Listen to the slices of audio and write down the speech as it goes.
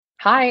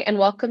Hi, and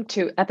welcome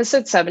to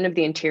episode 7 of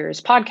the Interiors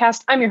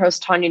Podcast. I'm your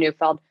host, Tanya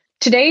Neufeld.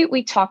 Today,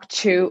 we talk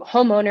to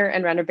homeowner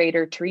and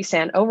renovator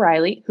Tereseanne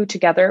O'Reilly, who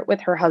together with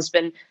her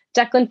husband,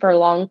 Declan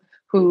Furlong,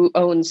 who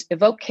owns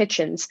Evoke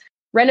Kitchens,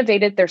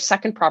 renovated their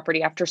second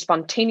property after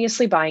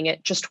spontaneously buying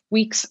it just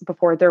weeks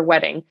before their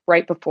wedding,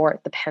 right before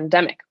the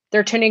pandemic.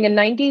 They're turning a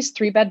 90s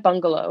 3-bed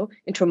bungalow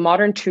into a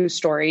modern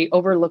 2-story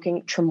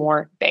overlooking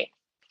Tremor Bay.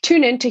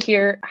 Tune in to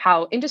hear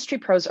how industry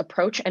pros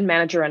approach and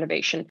manage a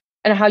renovation,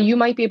 and how you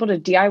might be able to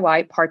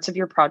DIY parts of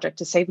your project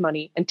to save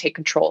money and take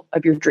control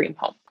of your dream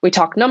home. We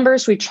talk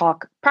numbers, we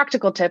talk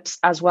practical tips,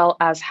 as well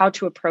as how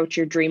to approach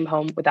your dream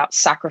home without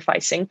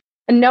sacrificing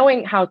and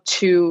knowing how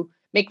to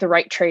make the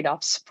right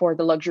trade-offs for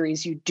the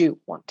luxuries you do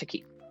want to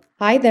keep.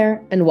 Hi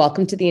there, and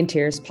welcome to the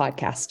Interiors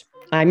Podcast.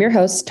 I'm your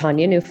host,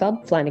 Tanya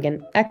Neufeld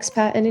Flanagan,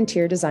 expat and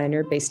interior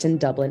designer based in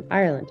Dublin,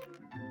 Ireland.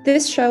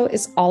 This show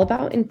is all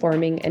about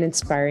informing and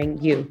inspiring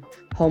you,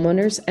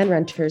 homeowners and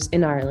renters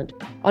in Ireland,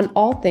 on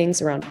all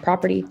things around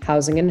property,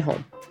 housing, and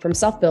home, from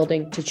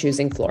self-building to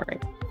choosing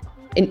flooring.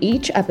 In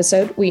each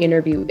episode, we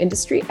interview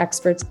industry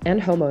experts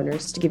and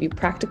homeowners to give you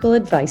practical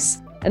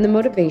advice and the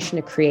motivation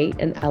to create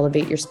and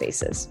elevate your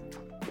spaces.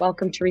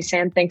 Welcome,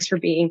 Tereseanne. Thanks for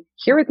being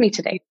here with me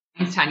today.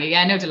 Thanks, Tanya.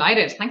 Yeah, no,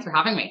 delighted. Thanks for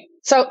having me.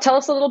 So tell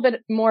us a little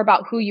bit more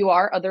about who you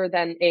are other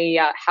than a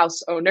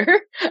house owner,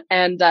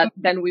 and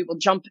then we will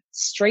jump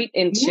straight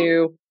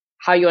into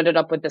how you ended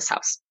up with this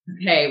house.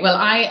 Okay, well,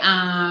 I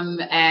am,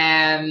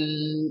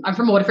 I'm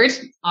from Waterford.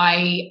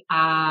 I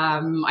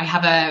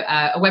have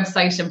a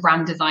website and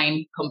brand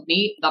design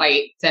company that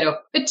I set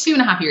up about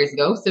 2.5 years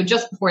ago. So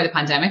just before the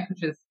pandemic, which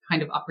was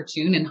kind of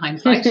opportune in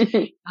hindsight.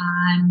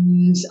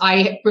 And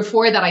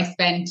before that, I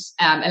spent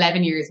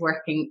 11 years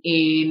working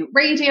in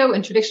radio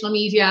and traditional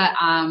media,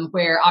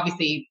 where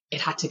obviously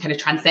it had to kind of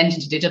transcend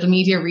into digital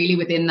media really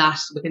within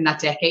that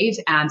decade.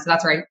 And so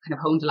that's where I kind of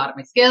honed a lot of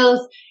my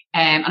skills.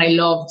 And I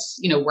loved,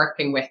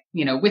 working with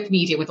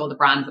media, with all the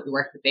brands that we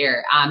worked with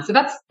there. So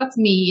that's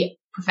me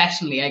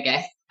professionally, I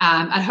guess.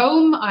 At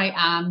home, I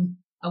am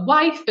a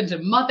wife and a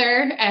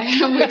mother,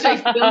 which I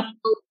still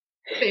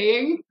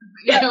saying,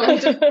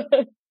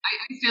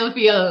 I still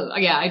feel,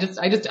 I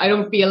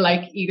don't feel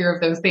like either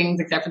of those things,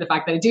 except for the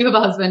fact that I do have a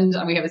husband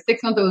and we have a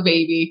 6-month-old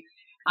baby.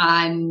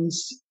 And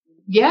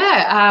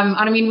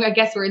I mean, I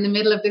guess we're in the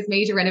middle of this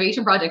major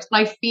renovation project.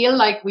 And I feel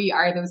like we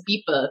are those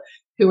people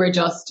who are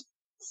just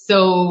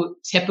so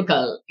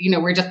typical.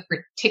 We're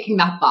ticking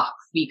that box.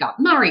 We got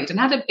married and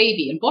had a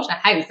baby and bought a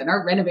house and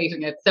are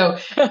renovating it. So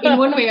in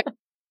one way,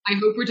 I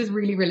hope we're just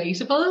really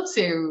relatable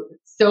to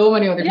so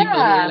many other people in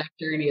your life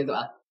journey as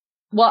well.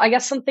 Well, I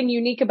guess something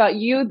unique about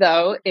you,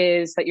 though,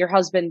 is that your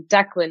husband,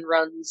 Declan,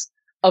 runs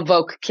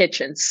Evoke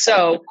Kitchens.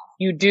 So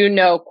you do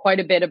know quite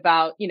a bit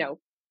about,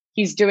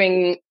 he's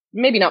doing,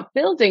 maybe not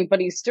building, but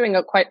he's doing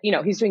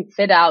he's doing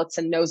fit outs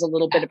and knows a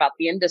little bit about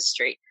the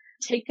industry.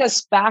 Take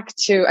us back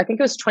to, I think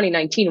it was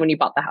 2019 when you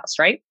bought the house,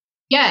 right?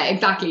 Yeah,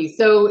 exactly.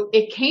 So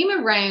it came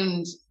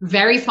around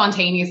very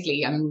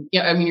spontaneously. I mean,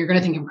 you're going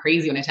to think I'm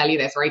crazy when I tell you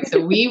this, right?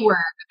 So we were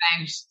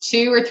about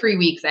 2 or 3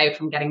 weeks out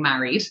from getting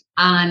married,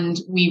 and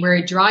we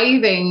were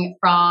driving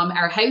from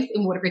our house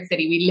in Waterford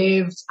City. We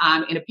lived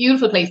in a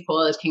beautiful place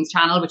called King's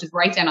Channel, which is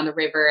right down on the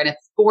river, and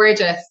it's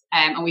gorgeous.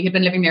 And we had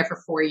been living there for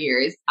 4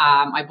 years.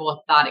 I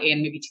bought that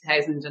in maybe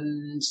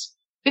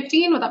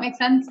 2015. Would that make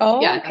sense?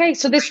 Oh, yeah. Okay.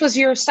 So this was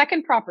your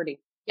second property.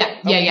 Yeah,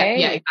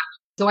 exactly.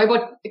 So I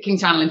bought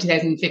King's Channel in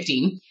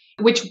 2015,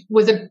 which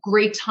was a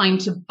great time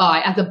to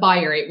buy. As a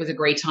buyer, it was a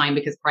great time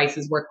because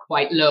prices were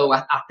quite low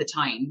at the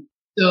time.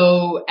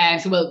 So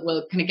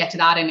we'll kind of get to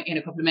that in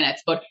a couple of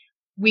minutes. But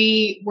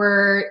we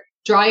were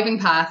driving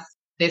past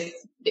this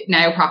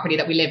now property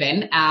that we live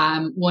in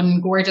one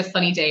gorgeous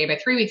sunny day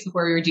about 3 weeks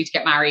before we were due to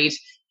get married.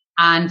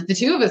 And the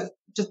two of us,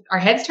 just our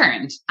heads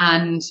turned.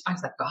 And I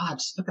was like, God,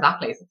 look at that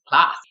place. It's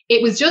class.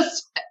 It was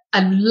just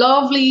a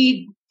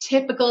lovely,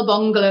 typical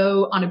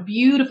bungalow on a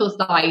beautiful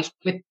site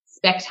with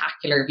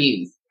spectacular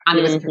views. And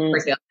it was a for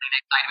sale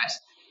outside of it.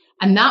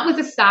 And that was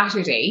a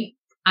Saturday.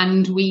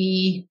 And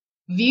we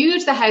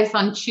viewed the house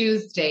on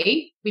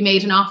Tuesday. We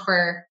made an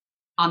offer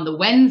on the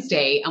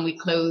Wednesday and we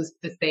closed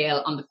the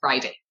sale on the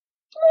Friday.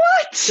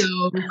 What?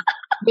 So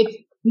with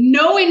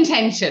no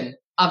intention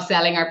of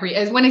selling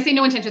when I say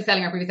no intention of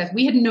selling our previous house,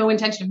 we had no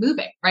intention of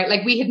moving, right?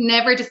 Like we had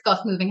never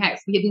discussed moving house.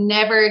 We had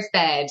never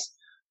said,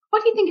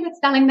 what do you think about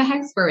selling the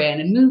house we're in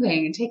and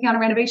moving and taking on a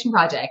renovation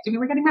project? I mean,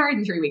 we're getting married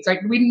in 3 weeks, right?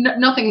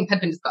 Nothing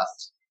had been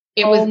discussed.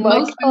 It was the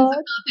most sensible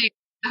thing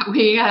that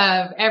we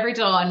have ever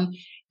done.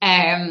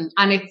 And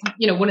it's,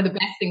 one of the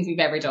best things we've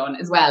ever done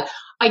as well.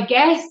 I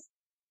guess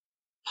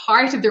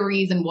part of the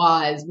reason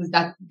was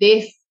that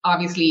this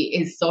obviously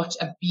is such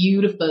a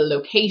beautiful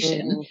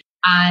location.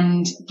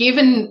 And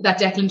given that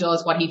Declan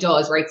does what he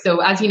does, right?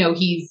 So as you know,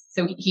 he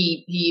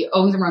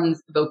owns and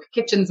runs Evoke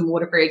Kitchens in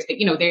Waterford.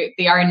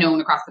 They are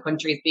known across the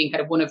country as being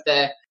kind of one of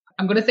the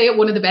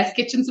best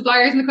kitchen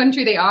suppliers in the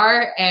country. They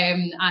are,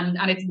 and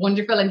it's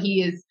wonderful. And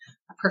he is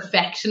a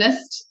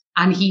perfectionist.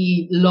 and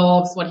he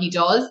loves what he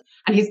does.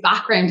 And his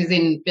background is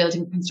in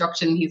building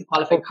construction. He's a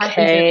qualified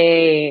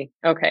carpenter.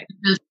 Okay.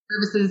 Building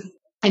services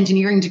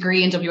engineering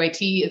degree in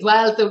WIT as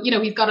well. So,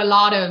 he's got a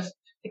lot of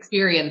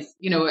experience,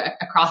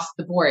 across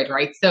the board,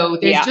 right? So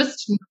there's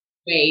just no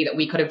way that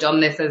we could have done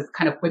this as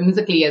kind of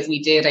whimsically as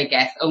we did, I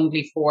guess,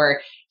 only for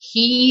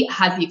he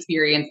has the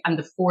experience and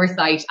the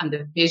foresight and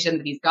the vision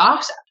that he's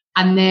got.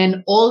 And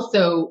then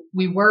also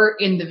we were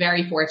in the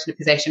very fortunate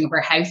position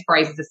where house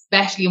prices,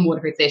 especially in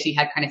Waterford City,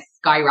 had kind of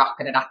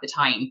skyrocketed at the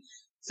time.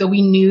 So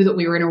we knew that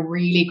we were in a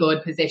really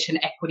good position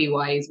equity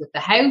wise with the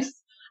house,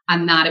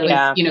 and that it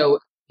was,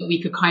 we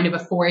could kind of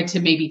afford to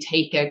maybe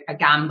take a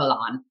gamble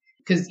on,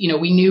 because,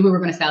 we knew we were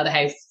going to sell the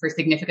house for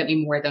significantly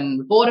more than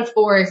we bought it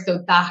for. So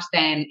that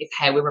then is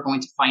how we were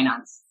going to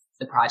finance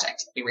the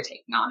project that we were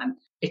taking on. And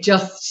it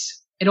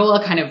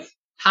all kind of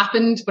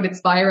happened, but it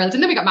spiraled.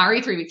 And then we got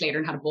married 3 weeks later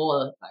and had a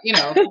ball, so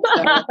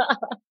and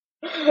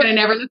I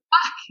never looked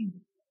back.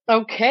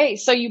 Okay.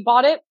 So you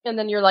bought it and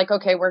then you're like,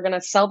 okay, we're going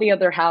to sell the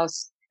other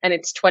house, and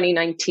it's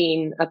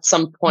 2019 at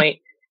some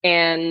point.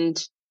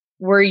 And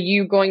were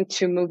you going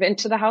to move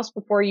into the house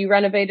before you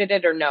renovated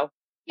it, or no?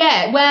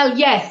 Yeah, well,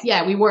 yes,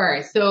 we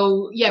were.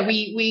 So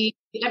we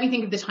let me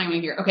think of the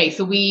timing here. Okay,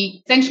 so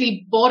we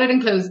essentially bought it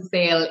and closed the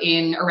sale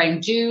in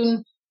around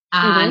June,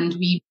 and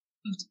we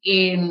moved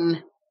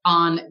in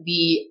on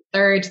the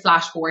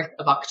 3rd/4th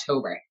of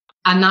October.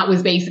 And that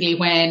was basically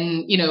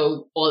when,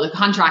 all the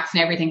contracts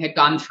and everything had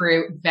gone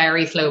through.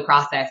 Very slow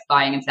process,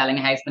 buying and selling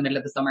a house in the middle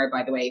of the summer,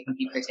 by the way, when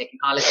people are taking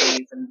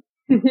holidays, and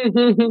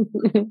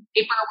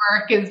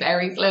paperwork is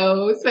very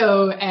slow. So,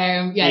 so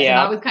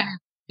that was kind of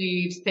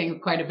things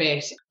quite a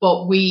bit.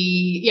 But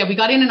we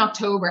got in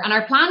October, and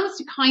our plan was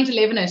to kind of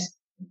live in it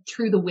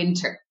through the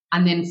winter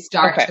and then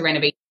start the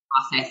renovation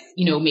process,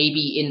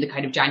 maybe in the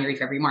kind of January,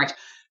 February, March.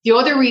 The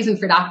other reason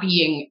for that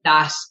being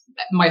that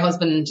my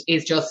husband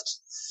is just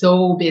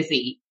so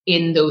busy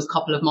in those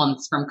couple of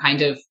months from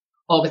kind of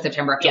August,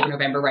 September, October,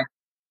 November, right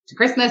to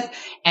Christmas.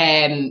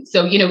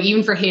 So,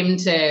 even for him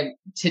to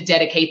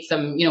dedicate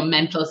some,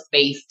 mental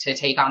space to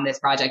take on this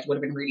project would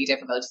have been really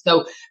difficult.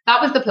 So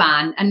that was the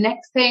plan. And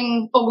next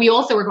thing, we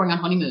also were going on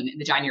honeymoon in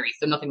the January,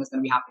 so nothing was going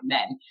to be happening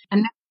then.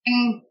 And next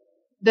thing,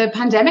 the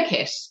pandemic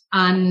hit,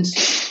 and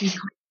we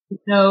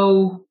didn't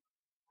know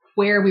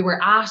where we were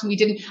at, and we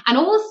didn't. And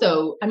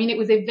also, it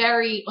was a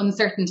very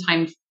uncertain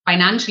time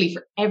financially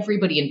for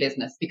everybody in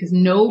business, because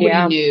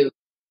nobody knew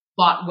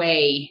what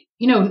way,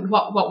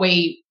 what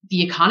way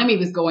the economy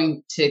was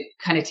going to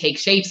kind of take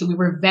shape. So we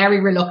were very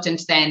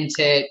reluctant then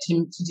to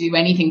do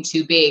anything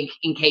too big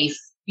in case,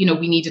 we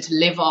needed to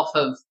live off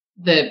of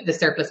the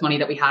surplus money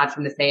that we had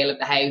from the sale of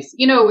the house.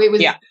 It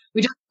was,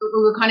 we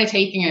were kind of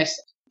taking it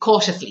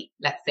cautiously,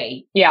 let's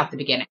say, at the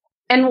beginning.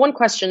 And one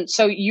question.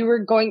 So you were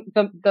going,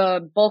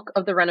 the bulk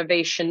of the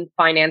renovation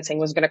financing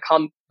was going to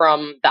come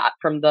from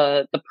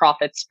the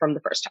profits from the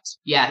first house.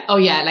 Yeah. Oh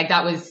yeah. Like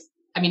that was,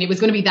 it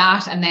was going to be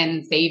that, and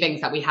then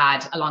savings that we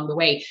had along the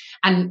way.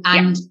 And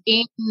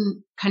in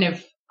kind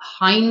of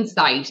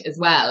hindsight as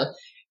well,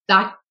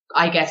 that,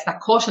 I guess, that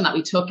caution that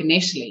we took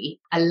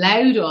initially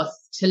allowed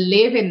us to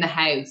live in the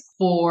house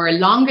for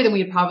longer than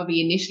we had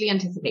probably initially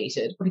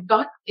anticipated.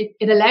 But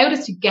it allowed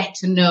us to get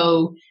to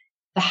know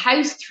the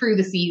house through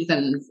the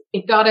seasons.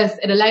 It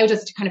allowed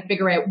us to kind of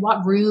figure out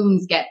what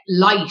rooms get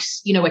light,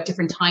 at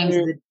different times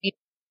of the day,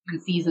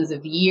 different seasons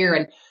of the year,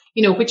 and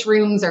which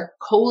rooms are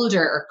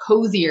colder or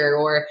cozier,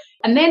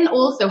 and then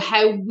also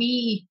how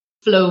we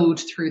flowed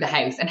through the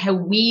house and how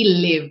we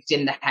lived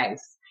in the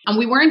house. And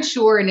we weren't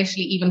sure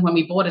initially, even when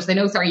we bought it. I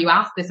know, sorry, you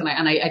asked this and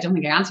I don't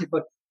think I answered,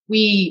 but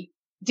we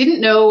didn't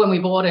know when we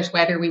bought it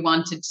whether we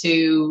wanted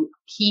to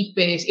keep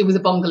it. It was a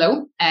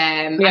bungalow.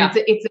 And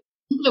it's a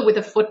bungalow with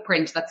a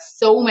footprint that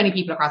so many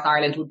people across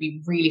Ireland would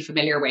be really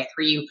familiar with,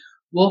 where you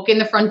walk in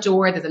the front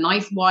door, there's a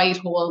nice wide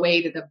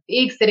hallway, there's a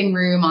big sitting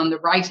room on the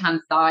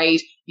right-hand side.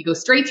 You go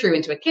straight through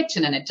into a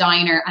kitchen and a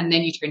diner, and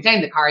then you turn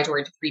down the corridor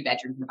into 3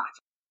 bedrooms and a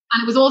bathroom.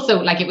 And it was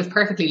also it was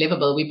perfectly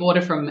livable. We bought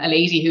it from a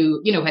lady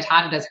who,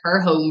 had it as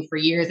her home for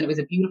years, and it was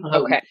a beautiful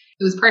home. Okay.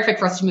 It was perfect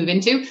for us to move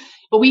into.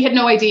 But we had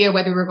no idea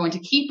whether we were going to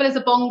keep it as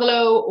a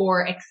bungalow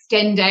or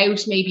extend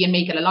out maybe and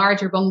make it a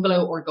larger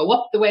bungalow, or go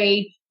up the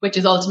way, which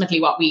is ultimately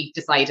what we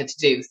decided to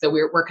do. So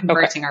we're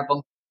converting our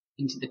bungalow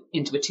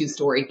into a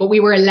 2-story, but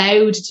we were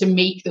allowed to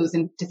make those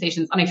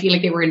decisions. And I feel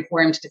like they were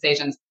informed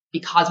decisions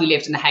because we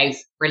lived in the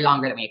house for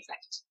longer than we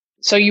expected.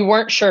 So you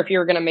weren't sure if you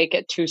were going to make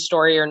it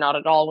 2-story or not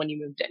at all when you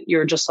moved in. You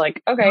were just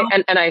like, okay.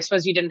 No. And I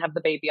suppose you didn't have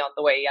the baby on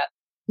the way yet.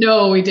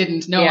 No, we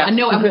didn't. No, and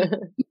no,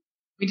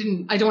 we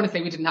didn't. I don't want to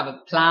say we didn't have a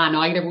plan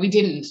either, but we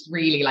didn't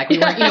really.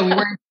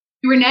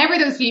 We were never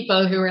those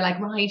people who were like,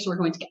 right, we're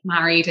going to get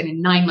married, and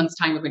in 9 months'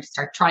 time we're going to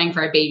start trying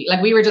for a baby.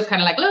 Like, we were just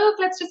kind of like, look,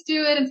 let's just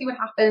do it and see what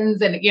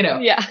happens, and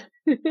Yeah.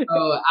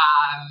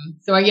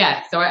 So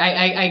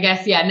I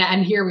guess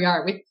and here we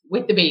are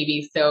with the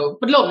baby. So,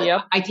 but look,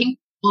 I think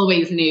we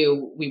always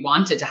knew we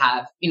wanted to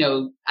have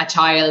a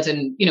child,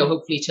 and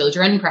hopefully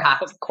children,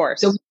 perhaps. Of course.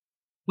 So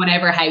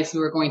whatever house we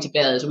were going to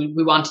build,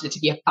 we wanted it to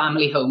be a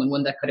family home, and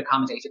one that could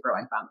accommodate a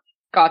growing family.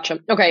 Gotcha.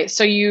 Okay.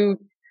 So you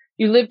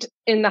lived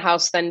in the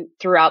house then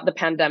throughout the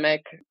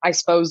pandemic. I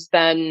suppose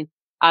then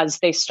as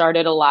they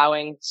started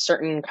allowing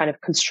certain kind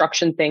of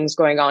construction things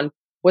going on,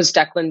 was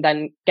Declan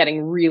then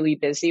getting really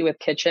busy with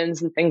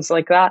kitchens and things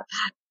like that?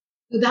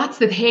 So that's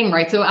the thing,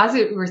 right? So as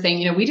we were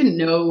saying, we didn't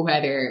know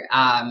whether,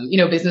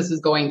 business was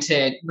going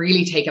to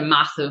really take a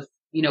massive,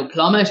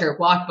 plummet or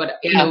what. But,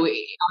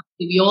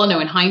 we all know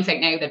in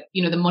hindsight now that,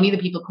 the money that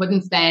people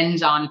couldn't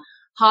spend on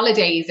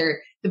holidays or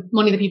the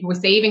money that people were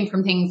saving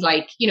from things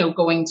like,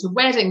 going to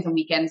weddings and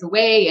weekends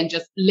away and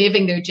just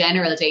living their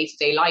general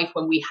day-to-day life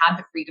when we had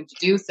the freedom to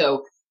do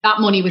so,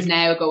 that money was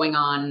now going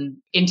on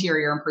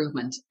interior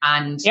improvement.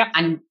 And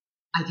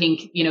I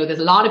think, there's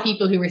a lot of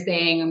people who were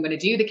saying, I'm going to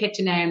do the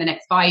kitchen now in the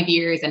next 5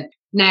 years. And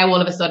now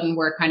all of a sudden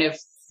we're kind of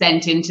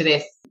sent into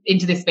this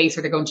space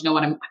where they're going to know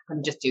what I'm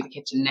going to just do the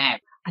kitchen now.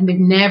 And they've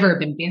never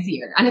been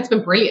busier. And it's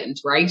been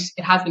brilliant, right?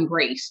 It has been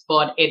great,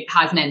 but it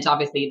has meant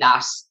obviously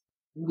that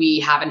we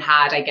haven't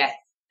had, I guess,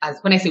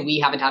 when I say we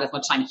haven't had as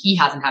much time, he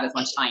hasn't had as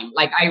much time.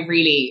 Like I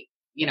really,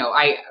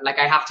 I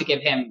have to give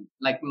him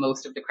like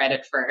most of the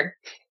credit for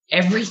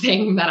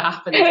everything that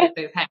happens with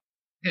this house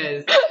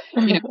because,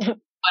 but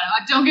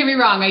don't get me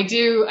wrong, I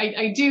do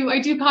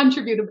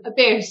contribute a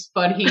bit,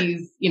 but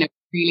he's,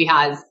 really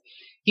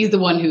he's the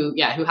one who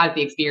has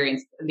the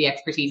experience, the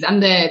expertise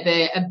and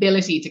the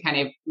ability to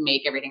kind of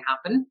make everything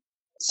happen.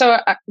 So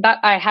that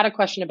I had a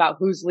question about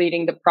who's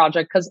leading the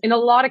project, because in a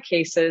lot of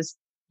cases,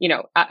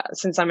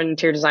 since I'm an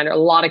interior designer, a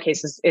lot of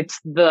cases it's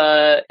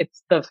the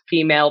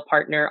female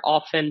partner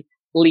often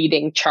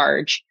leading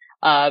charge,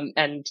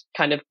 and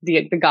kind of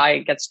the guy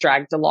gets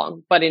dragged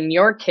along. But in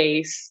your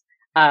case,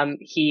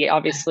 he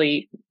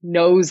obviously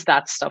knows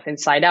that stuff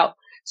inside out.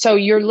 So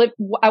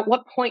at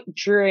what point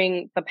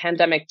during the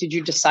pandemic did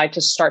you decide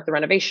to start the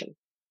renovation?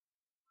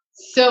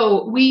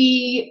 So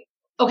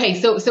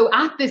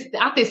at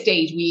this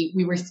stage,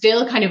 we were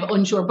still kind of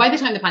unsure. By the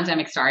time the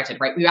pandemic started,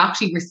 right, we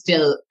actually were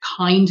still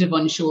kind of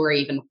unsure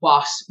even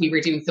what we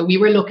were doing. So we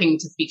were looking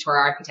to speak to our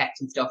architect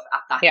and stuff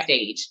at that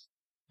stage.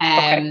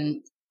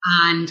 Okay.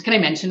 And can I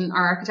mention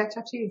our architect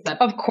actually?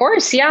 Of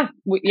course, yeah.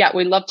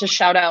 We'd love to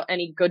shout out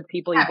any good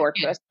people you've worked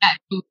with.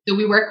 So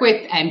we work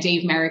with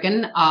Dave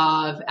Merrigan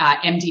of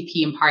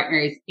MDP and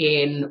Partners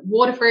in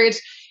Waterford.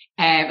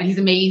 And he's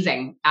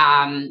amazing.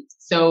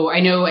 So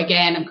I know,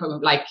 again,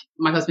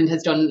 my husband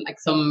has done like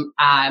some,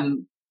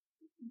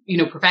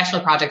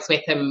 professional projects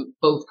with him,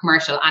 both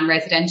commercial and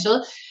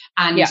residential.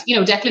 And,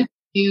 Declan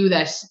knew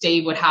that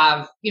Dave would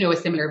have, a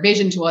similar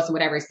vision to us and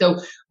whatever. So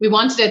we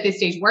wanted at this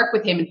stage work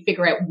with him and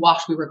figure out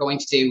what we were going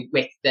to do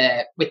with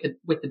the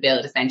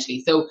build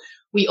essentially. So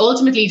we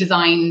ultimately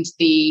designed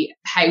the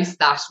house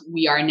that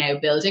we are now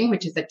building,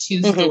 which is a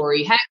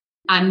 2-story house.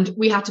 And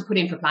we had to put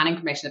in for planning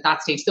permission at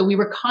that stage. So we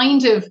were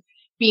kind of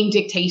being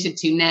dictated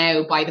to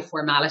now by the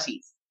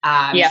formalities.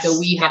 So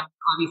we have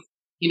obviously,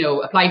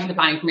 applied for the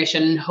planning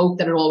permission, hope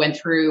that it all went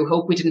through,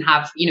 hope we didn't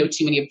have,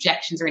 too many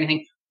objections or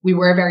anything. We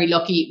were very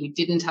lucky. We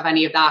didn't have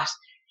any of that.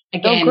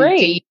 Again, great.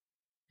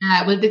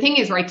 Dave, well, the thing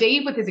is, right,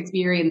 Dave with his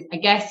experience, I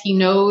guess he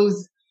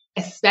knows,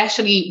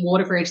 especially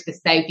Waterford, the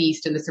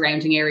southeast and the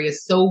surrounding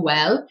areas so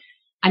well.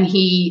 And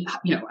he,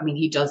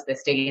 he does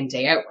this day in,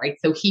 day out, right?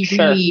 So he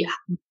really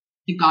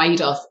to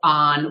guide us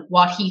on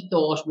what he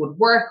thought would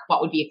work,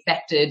 what would be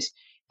expected.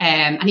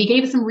 And he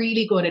gave us some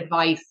really good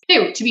advice.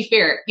 Now, to be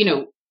fair,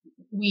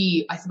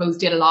 we, I suppose,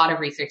 did a lot of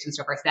research and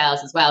stuff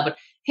ourselves as well. But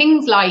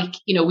things like,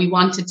 we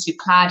wanted to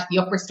clad the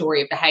upper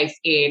story of the house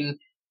in,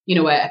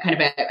 a kind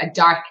of a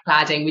dark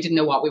cladding. We didn't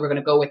know what we were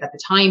going to go with at the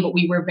time, but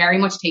we were very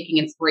much taking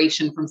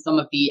inspiration from some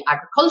of the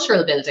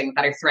agricultural buildings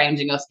that are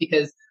surrounding us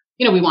because,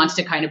 we wanted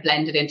to kind of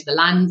blend it into the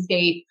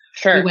landscape.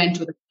 Sure. We went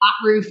with a flat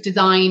roof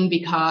design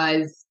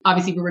because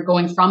obviously we were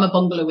going from a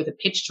bungalow with a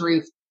pitched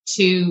roof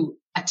to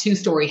a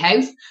 2-story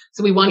house.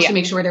 So we wanted to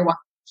make sure there was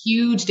a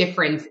huge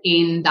difference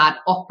in that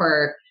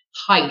upper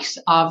height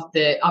of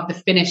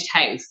the finished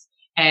house.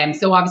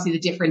 So obviously the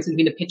difference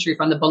between the pitch roof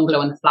on the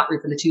bungalow and the flat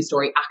roof and the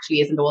 2-story actually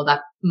isn't all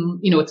that,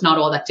 it's not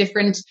all that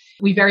different.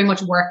 We very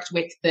much worked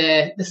with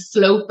the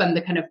slope and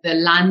the kind of the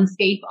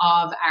landscape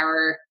of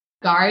our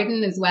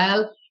garden as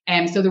well.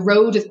 So the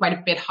road is quite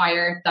a bit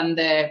higher than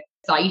the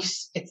site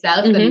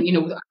itself, than,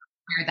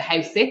 where the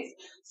house sits.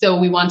 So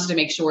we wanted to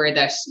make sure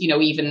that,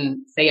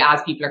 even say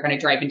as people are kind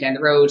of driving down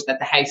the road, that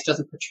the house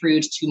doesn't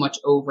protrude too much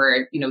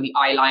over, the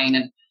eye line.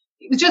 And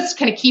it was just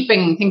kind of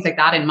keeping things like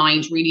that in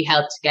mind really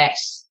helped get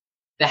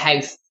the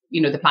house,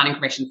 the planning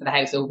permission for the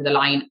house over the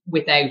line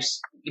without,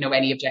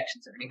 any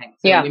objections or anything.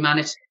 So we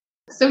managed.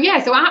 So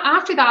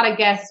after that, I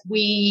guess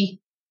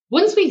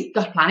once we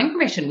got planning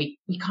permission, we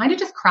kind of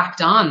just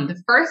cracked on.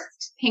 The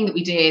first thing that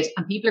we did,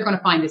 and people are going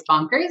to find this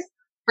bonkers,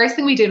 first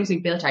thing we did was we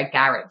built our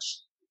garage.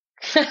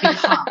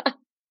 Because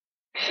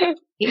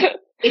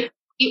it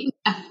was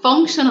a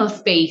functional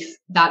space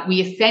that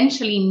we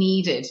essentially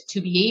needed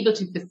to be able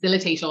to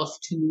facilitate us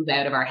to move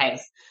out of our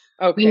house.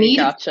 Okay, we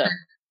needed gotcha.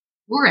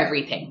 For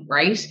everything,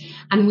 right?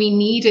 And we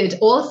needed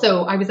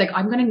also, I was like,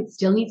 I'm going to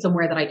still need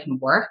somewhere that I can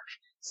work.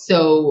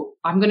 So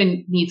I'm going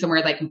to need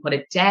somewhere that I can put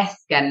a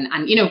desk and,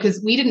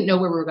 cause we didn't know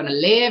where we were going to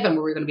live and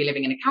we were going to be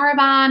living in a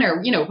caravan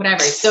or,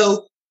 whatever.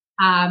 So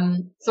I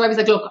was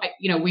like, look,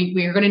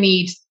 we're going to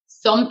need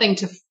something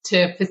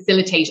to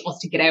facilitate us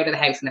to get out of the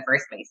house in the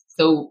first place.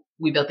 So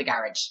we built the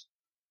garage,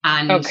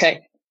 and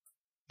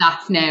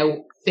that's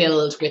now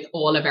filled with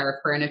all of our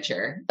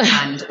furniture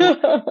and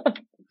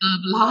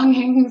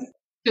belongings.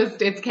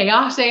 Just, it's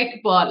chaotic,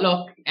 but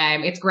look,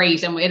 it's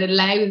great. And it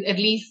allows, at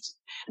least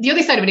the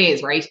other side of it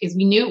is, right, is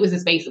we knew it was a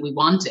space that we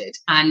wanted.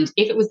 And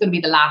if it was going to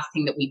be the last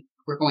thing that we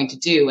were going to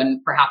do,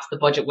 and perhaps the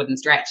budget wouldn't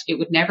stretch, it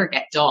would never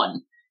get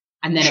done.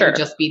 And then it would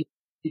just be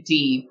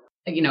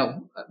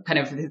kind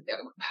of,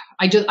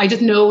 I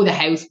just know the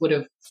house would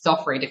have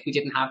suffered if we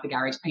didn't have the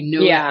garage. I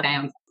know it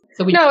sounds,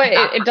 so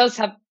it does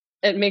have,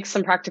 it makes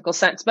some practical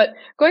sense. But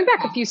going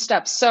back a few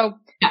steps, so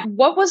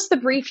what was the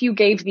brief you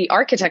gave the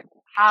architect?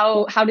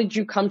 How did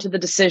you come to the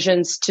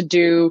decisions to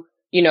do,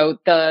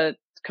 the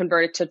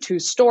convert it to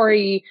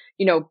 2-story,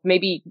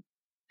 maybe,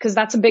 because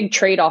that's a big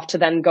trade-off to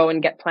then go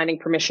and get planning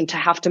permission to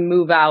have to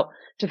move out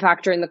to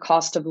factor in the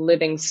cost of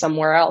living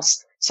somewhere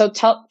else. So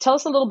tell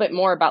us a little bit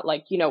more about,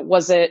 like,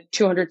 was it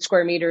 200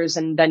 square meters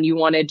and then you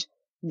wanted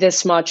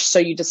this much, so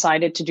you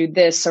decided to do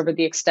this over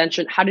the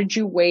extension? How did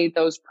you weigh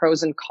those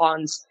pros and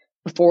cons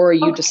before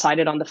you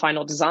decided on the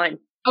final design?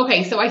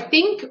 Okay, so I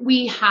think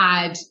we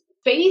had,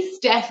 space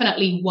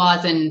definitely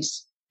wasn't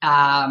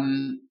a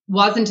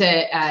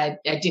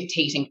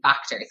dictating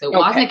factor. So it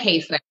wasn't a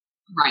case that,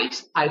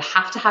 right, I'll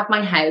have to have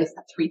my house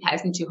at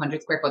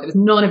 3,200 square foot. There was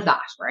none of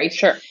that, right?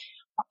 Sure.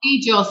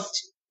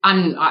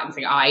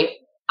 I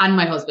and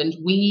my husband,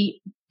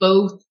 we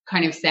both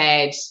kind of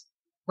said,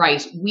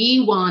 right,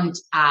 we want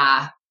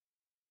a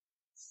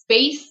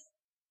space,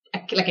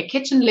 like a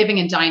kitchen, living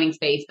and dining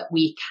space that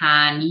we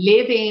can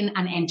live in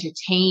and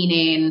entertain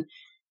in,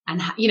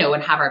 and,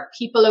 and have our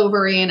people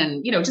over in,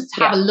 and, just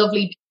have a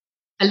lovely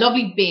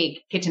big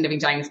kitchen, living,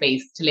 dining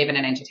space to live in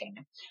and entertain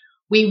in.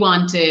 We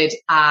wanted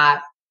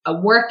a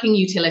working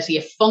utility,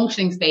 a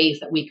functioning space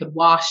that we could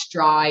wash,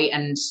 dry,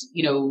 and,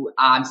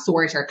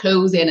 sort our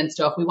clothes in and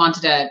stuff. We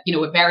wanted a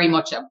very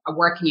much a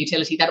working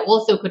utility that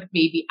also could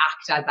maybe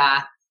act as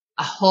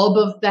a hub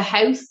of the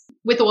house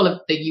with all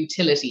of the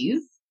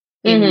utilities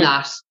in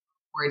that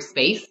storage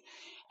space.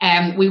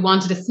 We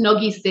wanted a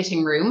snuggy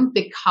sitting room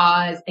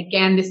because,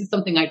 again, this is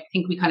something I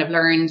think we kind of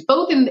learned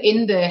both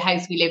in the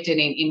house we lived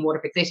in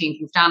Waterford City in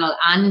Kingstannel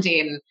and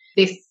in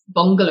this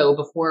bungalow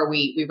before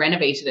we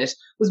renovated it,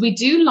 was we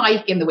do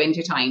like in the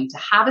wintertime to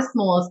have a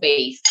small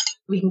space.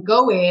 We can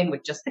go in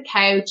with just the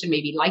couch and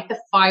maybe light the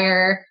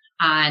fire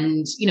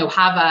and,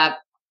 have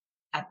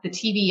the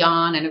TV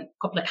on and a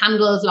couple of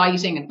candles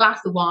lighting and a glass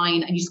of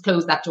wine, and you just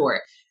close that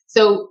door.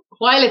 So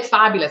while it's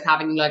fabulous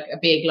having like a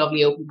big,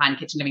 lovely open plan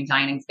kitchen, living,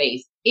 dining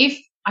space, if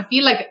I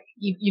feel like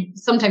you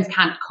sometimes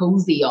can't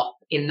cozy up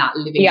in that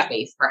living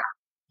space, perhaps,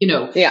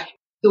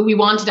 So we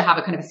wanted to have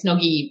a kind of a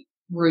snuggy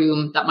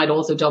room that might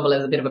also double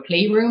as a bit of a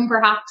playroom,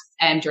 perhaps,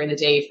 during the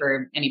day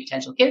for any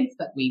potential kids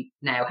that we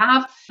now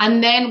have.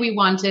 And then we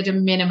wanted a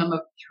minimum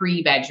of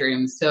 3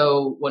 bedrooms.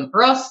 So one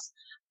for us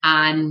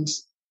and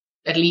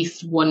at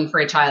least one for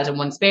a child and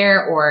one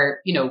spare, or,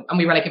 and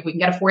we were like, if we can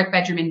get a 4th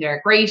bedroom in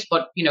there, great.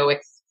 But,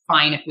 it's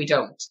fine if we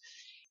don't.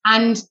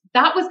 And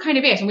that was kind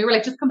of it. And we were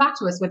like, just come back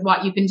to us with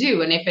what you can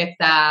do. And if it's,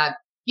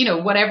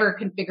 whatever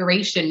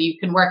configuration you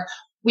can work.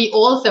 We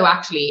also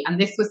actually, and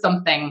this was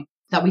something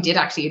that we did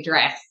actually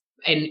address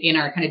in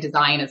our kind of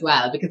design as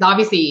well, because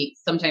obviously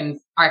sometimes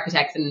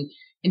architects and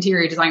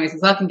interior designers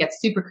as well can get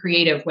super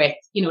creative with,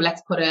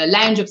 let's put a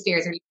lounge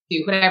upstairs or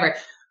do whatever.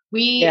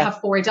 We have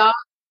 4 dogs,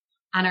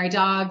 and our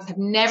dogs have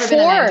never been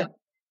allowed.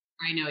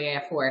 I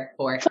know, 4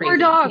 crazy.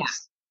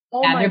 Dogs. Yeah.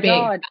 Oh my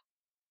God.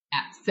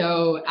 Yeah.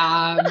 So,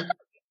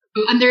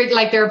 and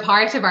they're a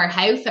part of our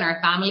house and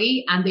our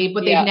family, and they've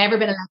never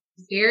been allowed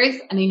upstairs,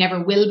 and they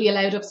never will be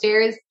allowed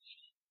upstairs.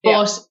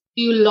 But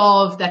do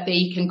love that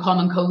they can come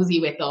and cozy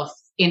with us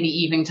in the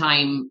evening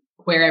time,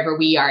 wherever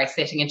we are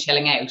sitting and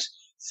chilling out.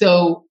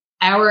 So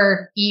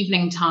our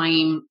evening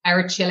time,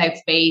 our chill out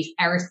space,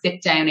 our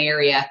sit down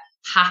area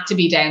had to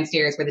be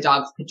downstairs where the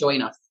dogs could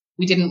join us.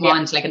 We didn't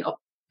want like an up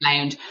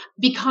lounge,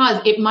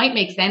 because it might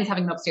make sense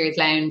having an upstairs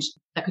lounge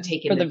that could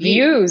take in the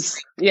views.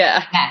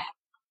 Yeah.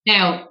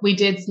 Now we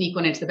did sneak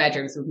one into the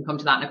bedroom, so we can come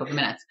to that in a couple of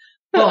minutes.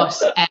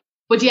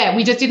 But yeah,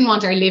 we just didn't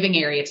want our living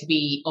area to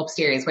be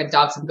upstairs where the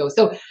dogs can go.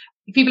 So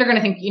people are going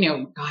to think,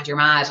 God, you're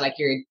mad, like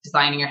you're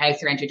designing your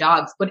house around your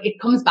dogs. But it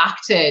comes back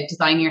to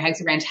designing your house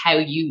around how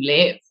you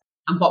live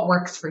and what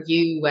works for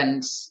you.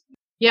 And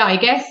yeah, I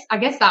guess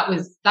that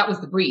was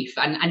the brief.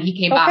 And he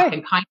came back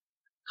and kind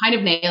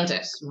of nailed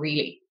it,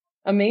 really.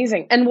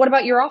 Amazing. And what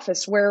about your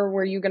office? Where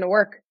were you going to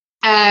work?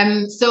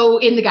 So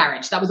in the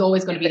garage, that was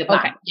always going to be the plan.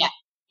 Okay. Yeah.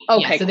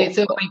 Okay. Yeah,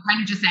 so I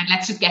kind of just said,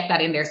 let's just get that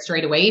in there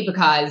straight away,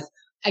 because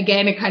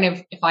again, it kind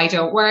of, if I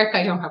don't work,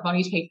 I don't have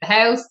money to pay for the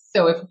house.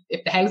 So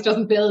if the house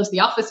doesn't build the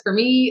office for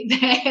me,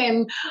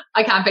 then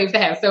I can't pay for the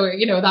house. So,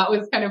 that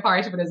was kind of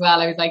part of it as well.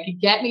 I was like,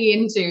 get me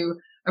into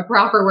a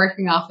proper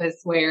working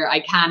office where I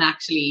can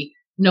actually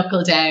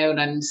knuckle down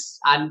and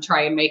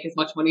try and make as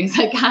much money as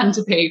I can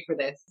to pay for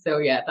this. So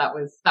yeah, that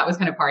was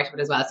kind of part of it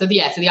as well. So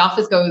the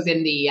office goes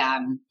in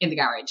the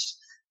garage,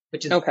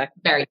 which is Okay.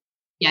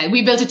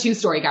 we built a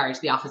 2-story garage.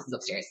 The office is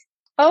upstairs.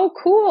 Oh,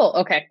 cool.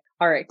 Okay.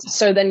 All right.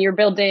 So then you're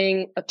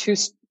building a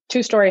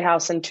two-story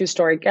house and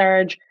 2-story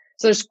garage.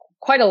 So there's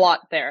quite a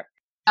lot there.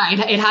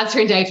 It has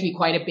turned out to be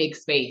quite a big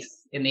space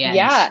in the end.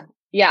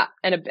 Yeah.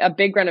 And a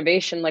big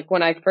renovation. Like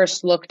when I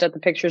first looked at the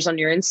pictures on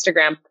your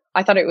Instagram,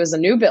 I thought it was a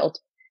new build.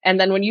 And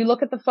then when you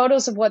look at the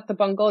photos of what the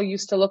bungalow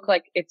used to look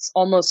like, it's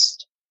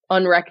almost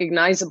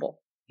unrecognizable.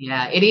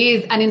 Yeah, it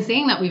is. And in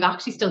saying that, we've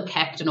actually still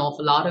kept an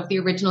awful lot of the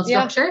original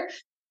structure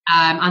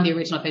and the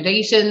original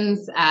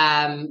foundations,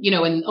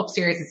 and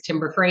upstairs is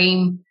timber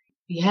frame.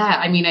 Yeah,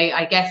 I mean,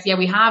 I guess,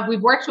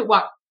 we've worked with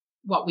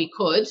what we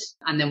could,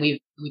 and then we've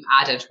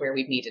added where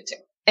we've needed to.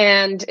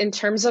 And in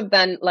terms of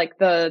then like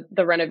the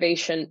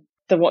renovation,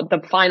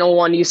 the final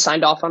one you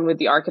signed off on with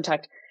the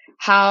architect,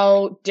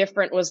 how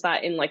different was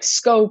that in like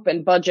scope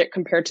and budget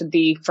compared to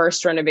the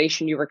first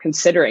renovation you were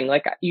considering?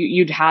 Like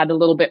you'd had a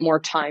little bit more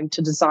time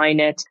to design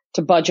it,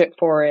 to budget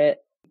for it.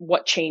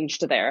 What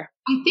changed there?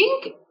 I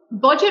think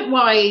budget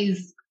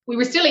wise, we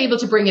were still able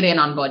to bring it in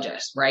on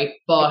budget, right?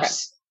 But okay.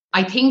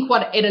 I think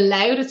what it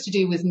allowed us to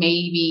do was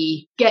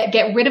maybe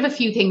get rid of a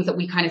few things that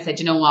we kind of said,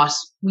 you know what,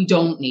 we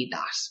don't need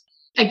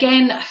that.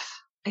 Again,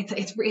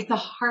 it's a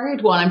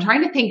hard one. I'm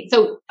trying to think.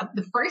 So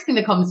the first thing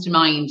that comes to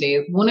mind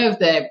is one of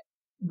the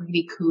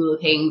really cool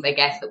things, I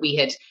guess, that we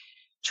had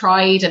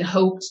tried and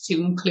hoped to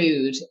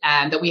include,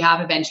 that we have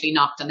eventually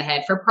knocked on the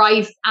head for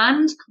price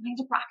and kind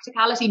of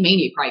practicality,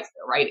 mainly price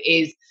though, right?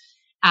 Is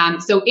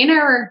so in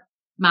our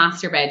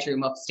master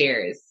bedroom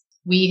upstairs,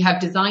 we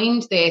have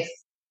designed this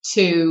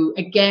to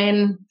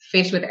again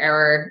fit with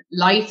our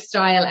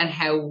lifestyle and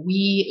how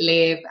we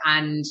live.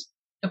 And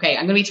okay,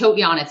 I'm going to be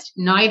totally honest,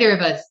 neither of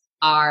us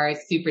are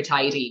super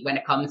tidy when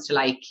it comes to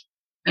like,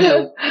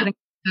 putting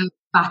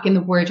back in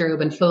the wardrobe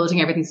and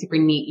folding everything super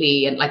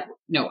neatly. And like,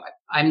 no,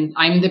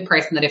 I'm the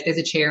person that if there's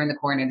a chair in the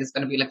corner, there's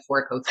going to be like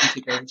 4 coats and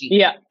 2 pairs of jeans.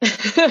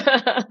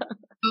 Yeah.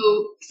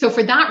 So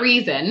for that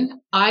reason,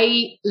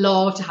 I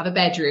love to have a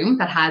bedroom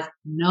that has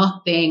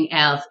nothing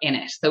else in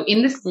it. So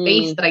in the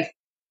space that I sit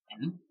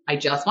in, I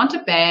just want a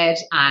bed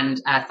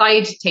and a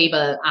side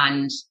table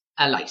and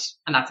a light,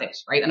 and that's it,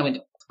 right? And a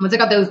window. Once I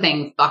got those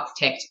things box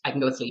ticked, I can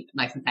go to sleep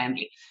nice and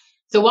soundly.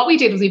 So what we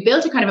did was we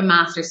built a kind of a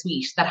master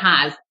suite that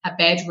has a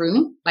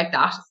bedroom like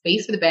that, a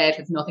space for the bed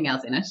with nothing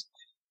else in it.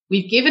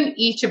 We've given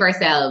each of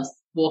ourselves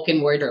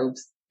walk-in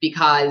wardrobes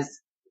because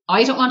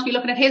I don't want to be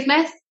looking at his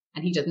mess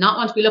and he does not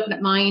want to be looking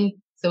at mine.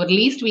 So at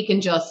least we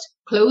can just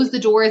close the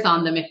doors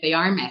on them if they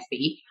are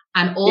messy.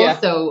 And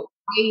also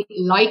I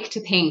like to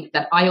think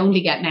that I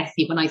only get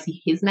messy when I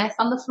see his mess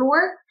on the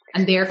floor,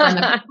 and therefore I'm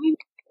like,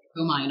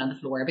 mine on the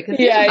floor because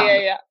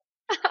yeah.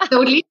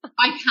 So at least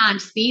I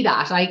can't see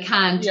that. I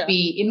can't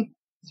be influenced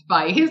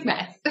by his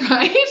mess,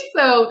 right?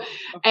 So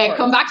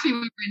come back to me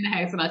when we're in the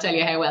house and I'll tell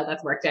you how well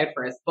that's worked out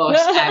for us. But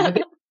a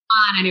bit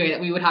plan anyway that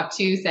we would have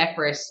 2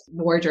 separate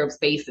wardrobe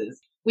spaces.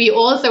 We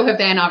also have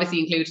then obviously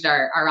included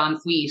our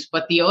ensuite.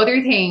 But the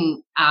other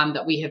thing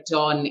that we have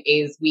done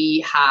is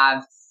we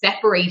have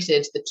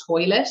separated the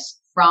toilet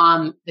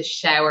from the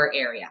shower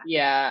area.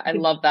 Yeah, I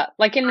love that.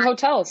 Like in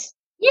hotels.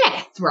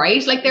 Yes,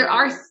 right. Like there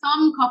are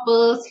some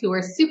couples who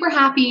are super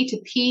happy to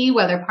pee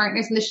while their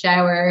partner's in the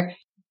shower.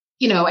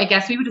 I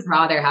guess we would just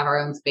rather have our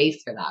own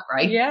space for that,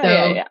 right?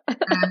 Yeah.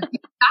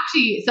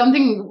 Actually,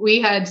 something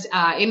we had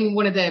in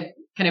one of the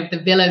kind of the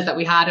villas that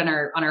we had on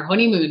our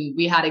honeymoon,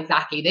 we had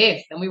exactly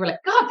this, and we were like,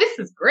 God, this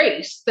is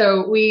great.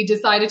 So we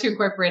decided to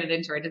incorporate it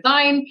into our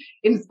design,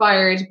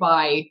 inspired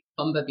by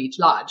Bumba Beach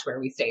Lodge,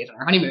 where we stayed on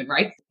our honeymoon,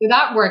 right? So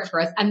that worked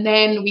for us. And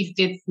then we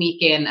did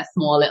sneak in a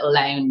small little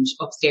lounge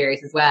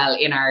upstairs as well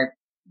in our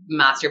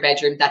master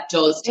bedroom that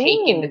does take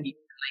in the view,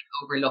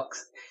 like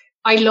overlooks.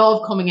 I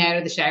love coming out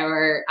of the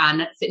shower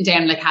and sitting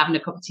down, like having a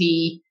cup of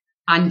tea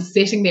and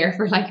sitting there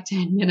for like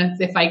 10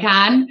 minutes if I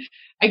can.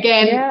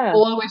 Again,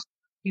 always,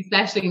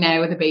 especially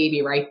now with a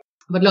baby, right?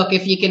 But look,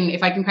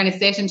 if I can kind of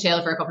sit and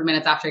chill for a couple of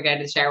minutes after I get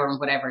out of the shower and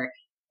whatever.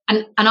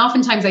 And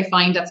oftentimes I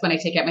find that's when I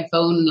take out my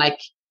phone and like,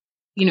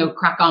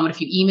 crack on with a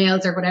few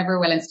emails or whatever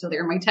while I'm still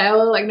there in my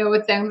towel. I know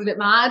it sounds a bit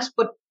mad,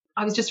 but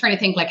I was just trying to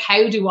think like,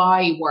 how do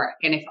I work?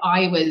 And if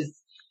I was,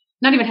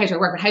 not even how do I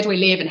work, but how do I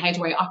live and how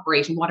do I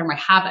operate and what are my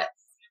habits?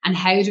 And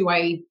how do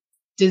I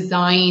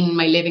design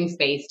my living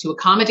space to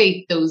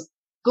accommodate those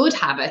good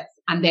habits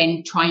and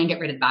then try and get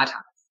rid of the bad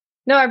habits?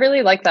 No, I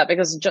really like that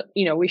because,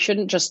 we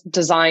shouldn't just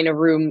design a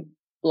room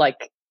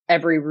like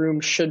every room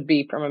should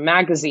be from a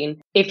magazine.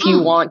 If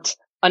you want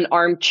an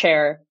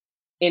armchair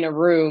in a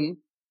room,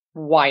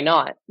 why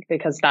not?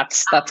 Because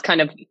that's kind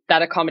of,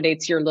 that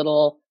accommodates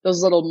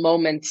those little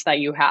moments that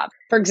you have.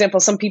 For example,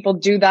 some people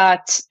do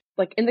that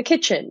like in the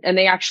kitchen and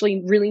they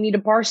actually really need a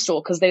bar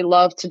stool because they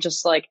love to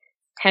just like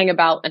hang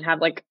about and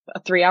have like a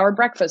 3-hour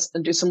breakfast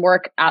and do some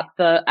work at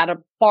a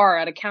bar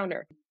at a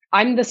counter.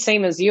 I'm the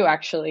same as you,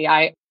 actually.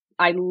 I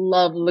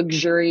love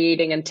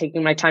luxuriating and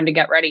taking my time to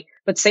get ready,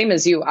 but same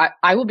as you,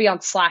 I will be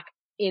on Slack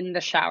in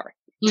the shower.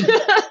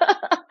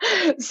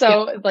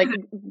 So like,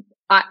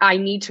 I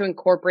need to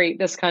incorporate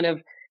this kind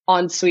of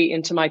ensuite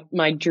into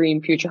my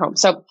dream future home.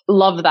 So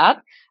love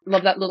that.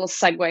 Love that little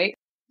segue.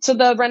 So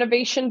the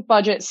renovation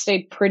budget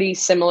stayed pretty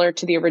similar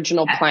to the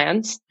original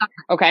plans.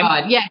 Okay.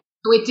 Yeah,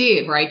 so it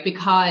did, right?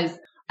 Because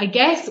I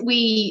guess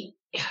we,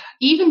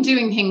 even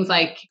doing things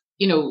like,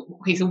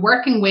 okay, so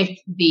working with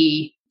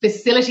the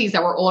facilities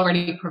that were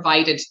already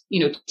provided,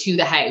 to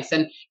the house,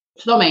 and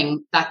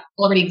plumbing that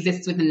already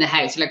exists within the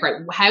house. You're like,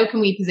 right, how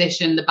can we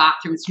position the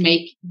bathrooms to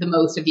make the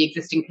most of the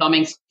existing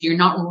plumbing so you're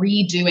not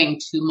redoing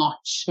too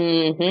much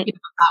that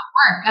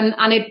work?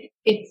 And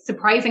it's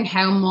surprising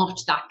how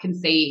much that can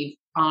save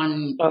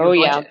on your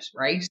budget,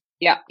 right?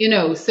 Yeah.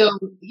 So,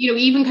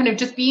 even kind of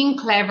just being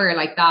clever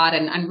like that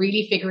and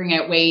really figuring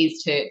out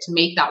ways to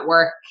make that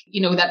work,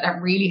 that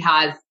really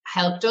has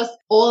helped us.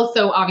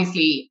 Also,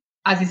 obviously,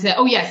 as I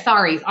said,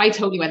 sorry, I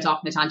totally went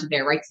off on a tangent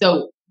there, right?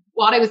 So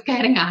what I was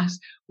getting at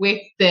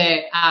with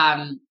the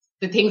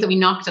things that we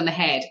knocked on the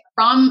head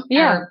from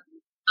our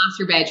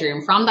master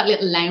bedroom, from that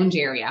little lounge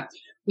area,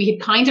 we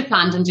had kind of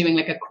planned on doing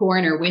like a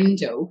corner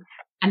window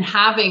and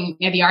having,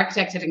 the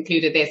architect had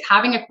included this,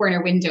 having a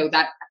corner window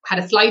that had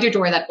a slider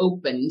door that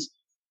opened,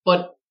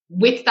 but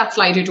with that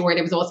slider door,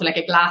 there was also like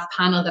a glass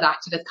panel that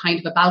acted as kind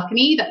of a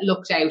balcony that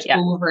looked out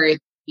over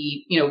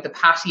the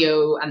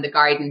patio and the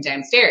garden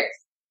downstairs.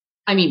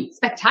 I mean,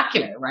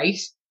 spectacular, right?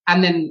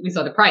 And then we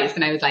saw the price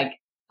and I was like,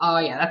 oh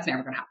yeah, that's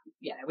never going to happen.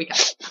 Yeah, we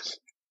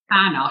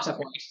cannot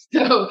afford it.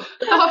 So,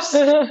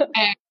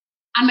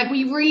 and like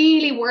we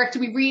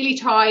really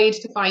tried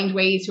to find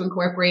ways to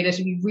incorporate it.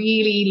 We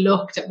really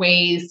looked at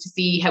ways to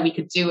see how we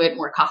could do it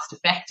more cost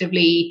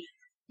effectively,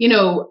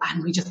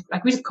 and we just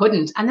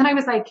couldn't. And then I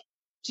was like,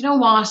 do you know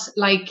what?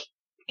 Like,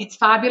 it's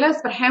fabulous,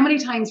 but how many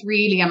times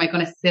really am I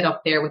going to sit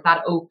up there with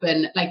that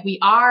open? Like, we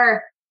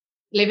are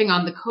living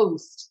on the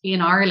coast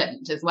in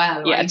Ireland as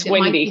well. Yeah, right? It's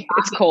windy.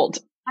 It's cold.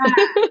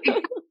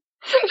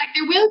 Like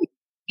there will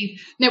be.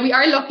 Now we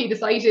are lucky the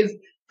site is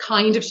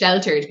kind of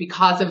sheltered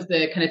because of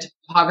the kind of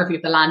topography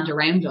of the land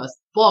around us.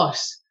 But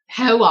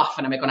how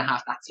often am I going to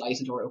have that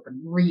sliding door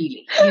open?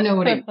 Really? You know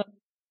what I mean?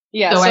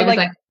 Yeah. So I was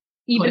like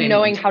even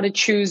knowing how to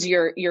choose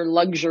your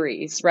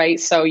luxuries, right?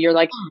 So you're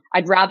like,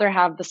 I'd rather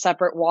have the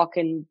separate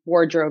walk-in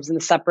wardrobes and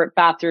the separate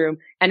bathroom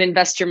and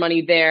invest your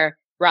money there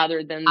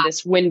rather than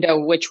this window,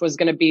 which was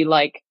going to be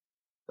like,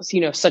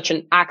 such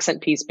an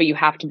accent piece, but you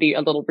have to be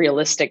a little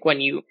realistic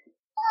when you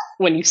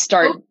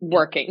start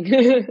working.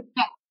 Yeah.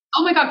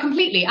 Oh my God,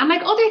 completely. And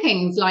like other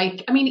things,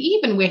 like, I mean,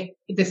 even with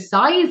the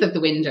size of the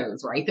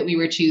windows, right, that we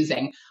were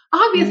choosing,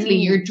 obviously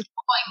you're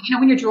drawing,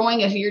 when you're drawing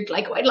it, you're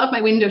like, oh, I'd love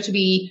my window to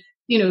be,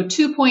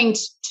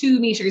 2.2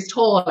 meters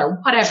tall or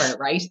whatever,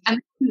 right?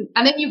 And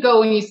then you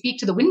go and you speak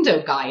to the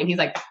window guy and he's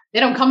like, they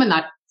don't come in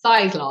that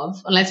size,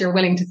 love, unless you're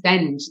willing to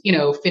spend,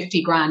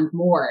 50 grand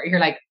more. You're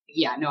like,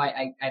 yeah, no,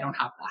 I don't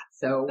have that.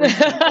 So we're just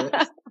gonna go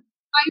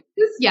with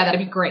this. That'd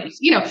be great,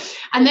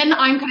 and then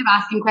I'm kind of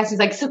asking questions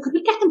like, so could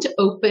we get them to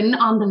open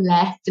on the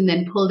left and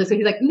then pull this? So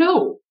he's like,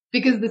 no,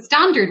 because the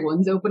standard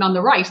ones open on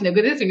the right. And they'll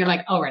go this way. And you're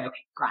like, oh, right, okay,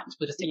 grand.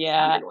 We'll just take the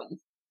standard ones.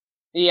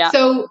 Yeah.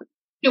 So,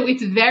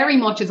 it's very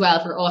much as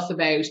well for us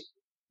about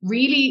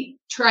really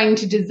trying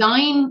to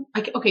design,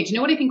 like, okay, do you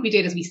know what I think we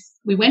did is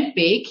we went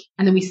big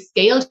and then we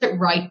scaled it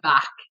right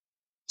back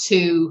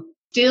to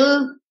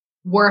still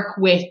work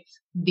with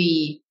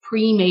the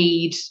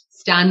pre-made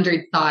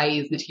standard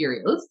size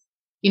materials.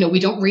 We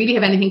don't really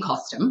have anything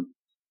custom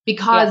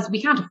because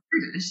we can't afford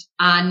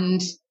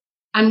it.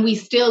 And we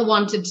still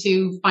wanted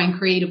to find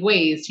creative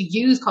ways to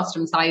use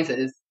custom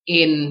sizes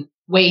in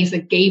ways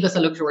that gave us a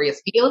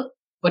luxurious feel,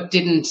 but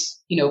didn't,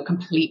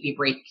 completely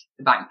break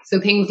the bank.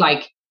 So things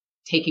like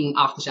taking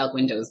off the shelf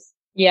windows.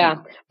 Yeah.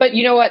 But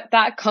you know what?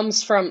 That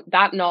comes from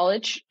that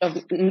knowledge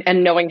of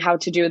and knowing how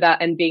to do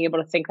that and being able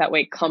to think that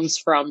way comes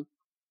from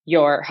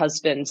your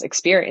husband's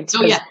experience.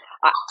 Oh, yeah.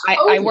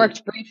 I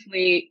worked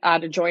briefly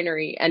at a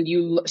joinery and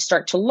you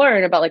start to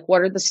learn about like,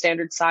 what are the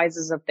standard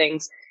sizes of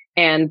things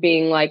and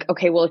being like,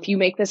 okay, well, if you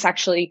make this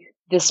actually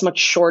this much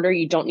shorter,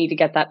 you don't need to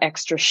get that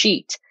extra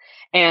sheet.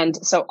 And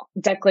so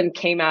Declan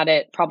came at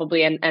it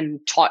probably and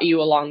taught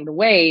you along the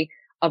way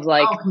of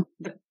like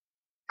the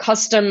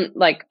custom,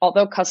 like,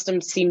 although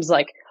custom seems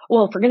like,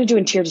 well, if we're going to do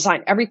interior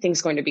design,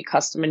 everything's going to be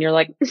custom. And you're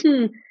like,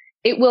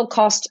 it will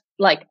cost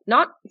like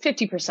not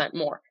 50%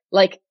 more,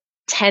 like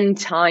 10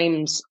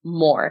 times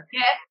more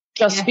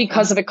just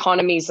because of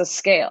economies of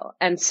scale.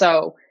 And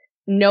so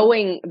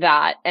knowing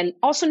that, and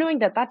also knowing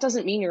that that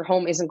doesn't mean your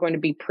home isn't going to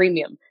be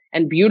premium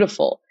and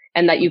beautiful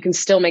and that you can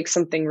still make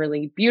something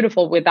really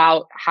beautiful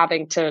without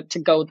having to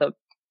go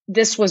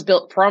this was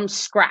built from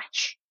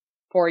scratch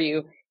for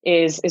you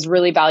is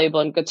really valuable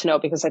and good to know,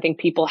 because I think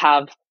people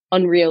have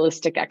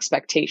unrealistic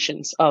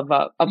expectations of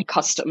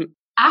custom.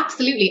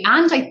 Absolutely.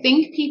 And I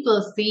think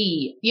people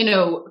see,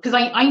 because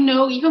I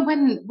know even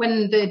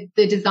when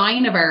the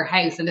design of our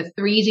house and the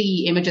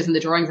 3D images and the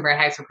drawings of our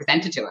house were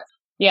presented to us,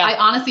 I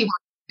honestly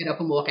want to get up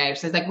and walk out.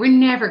 So it's like, we're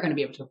never going to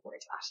be able to afford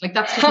that. Like,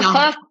 that's just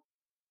not.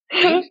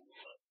 Right?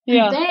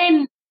 Yeah. And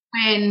then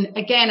when,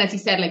 again, as you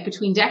said, like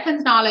between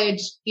Declan's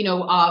knowledge,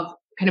 of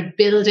kind of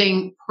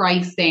building,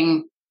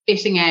 pricing,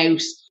 fitting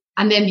out,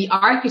 and then the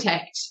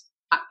architect,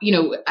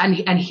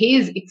 and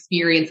his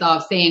experience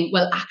of saying,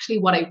 well, actually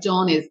what I've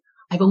done is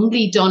I've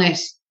only done it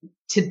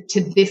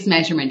to this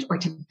measurement or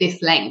to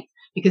this length,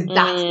 because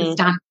that's the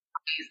standard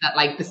size that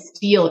like the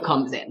steel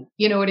comes in.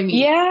 You know what I mean?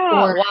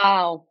 Yeah.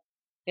 Wow.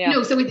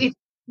 Yeah. So it's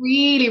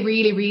really,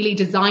 really, really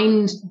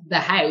designed the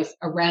house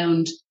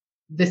around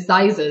the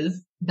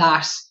sizes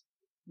that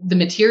the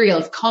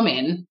materials come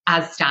in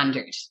as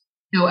standard.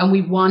 And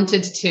we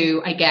wanted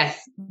to, I guess,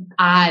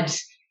 add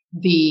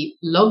the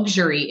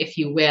luxury, if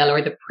you will,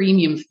 or the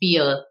premium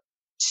feel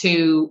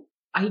to,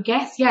 I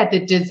guess,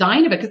 the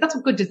design of it, because that's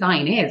what good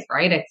design is,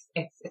 right?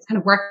 It's kind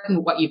of working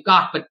with what you've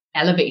got, but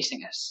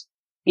elevating it.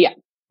 Yeah.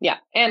 Yeah.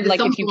 And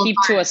like if you keep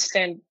to a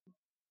stand.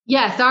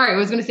 Yeah, sorry. I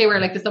was going to say where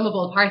like the sum of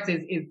all parts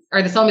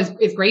or the sum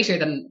is greater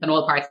than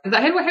all parts. Is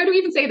that, how do we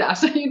even say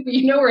that?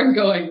 You know where I'm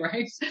going,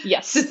 right?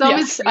 Yes. The sum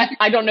is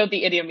I don't know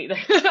the idiom either.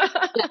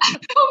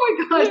 Oh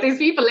my gosh, there's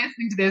people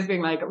listening to this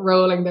being like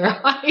rolling their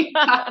eyes.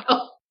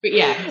 But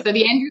yeah, so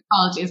the end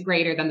result is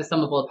greater than the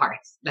sum of all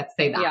parts. Let's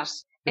say that.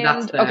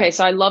 Yeah. Okay,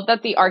 so I love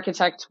that the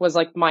architect was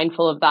like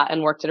mindful of that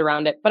and worked it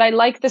around it. But I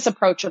like this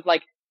approach of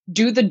like,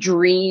 do the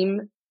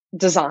dream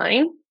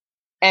design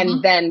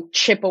and then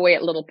chip away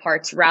at little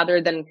parts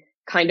rather than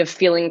kind of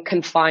feeling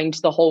confined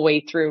the whole way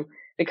through,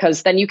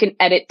 because then you can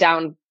edit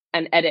down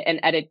and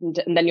edit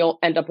and then you'll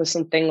end up with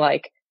something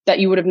like that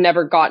you would have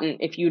never gotten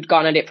if you'd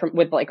gone at it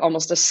with like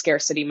almost a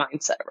scarcity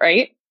mindset,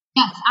 right?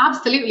 Yes,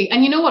 absolutely.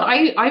 And you know what?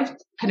 I've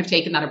kind of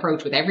taken that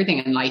approach with everything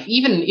in life.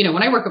 Even,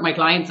 when I work with my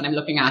clients and I'm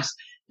looking at,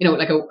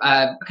 like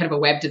a kind of a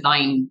web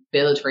design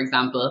build, for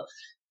example,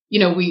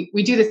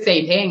 we do the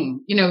same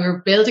thing.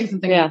 We're building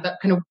something that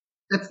kind of,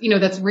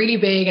 that's really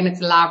big and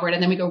it's elaborate.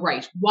 And then we go,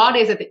 right, what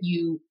is it that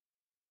you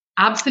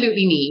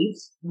absolutely need?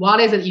 What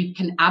is it that you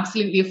can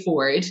absolutely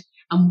afford?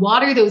 And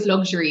what are those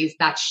luxuries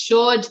that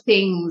should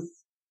things,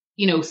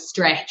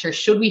 stretch, or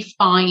should we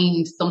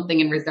find something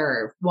in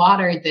reserve? What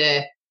are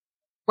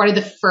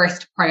the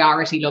first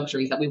priority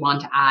luxuries that we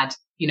want to add,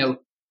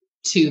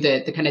 to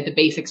the kind of the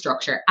basic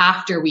structure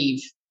after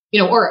we've,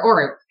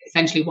 or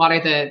essentially what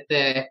are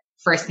the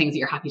first things that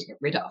you're happy to get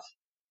rid of?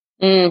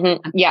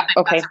 Yeah.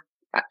 Okay.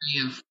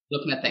 Of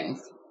looking at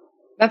things.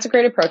 That's a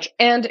great approach.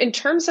 And in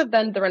terms of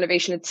then the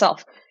renovation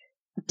itself,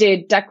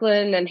 did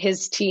Declan and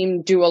his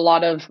team do a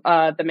lot of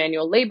the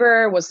manual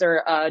labor? Was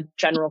there a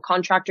general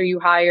contractor you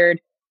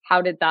hired?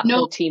 How did that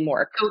whole team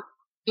work?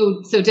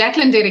 So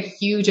Declan did a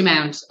huge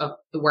amount of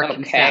the work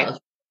himself.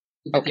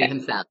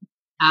 Himself.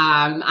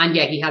 And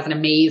yeah, he has an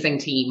amazing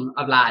team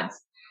of lads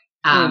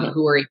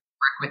who are work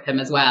with him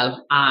as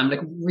well. Like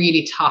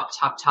really top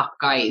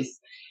guys.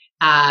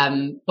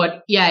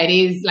 But yeah, it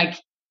is like,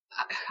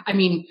 I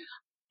mean,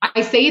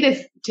 I say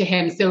this to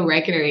him so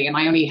regularly, and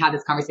I only had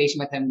this conversation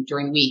with him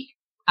during the week,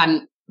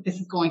 and this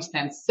is going to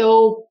sound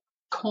so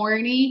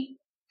corny,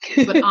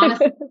 but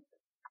honestly,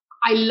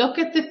 I look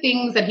at the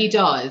things that he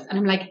does and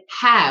I'm like,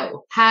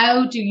 how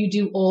do you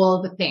do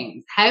all the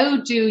things?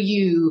 How do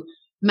you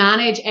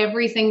manage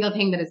every single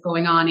thing that is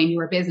going on in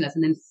your business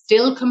and then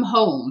still come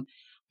home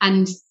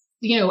and,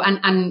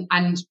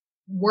 and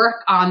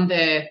work on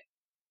the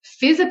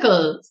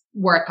physical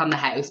work on the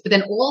house, but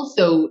then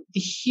also the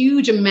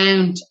huge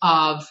amount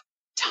of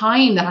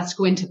time that has to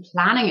go into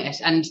planning it.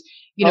 And,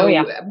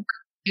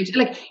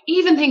 like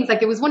even things like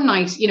there was one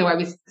night, I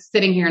was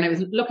sitting here and I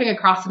was looking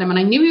across at him and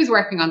I knew he was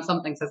working on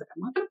something. So I was like,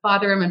 I'm not going to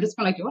bother him. I'm just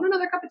going to like, do you want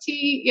another cup of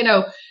tea?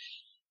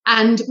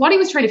 And what he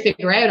was trying to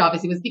figure out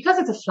obviously was because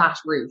it's a flat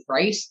roof,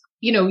 right?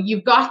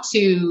 You've got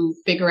to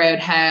figure out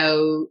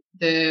how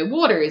the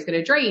water is going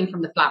to drain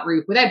from the flat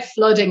roof without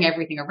flooding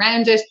everything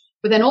around it.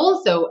 But then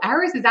also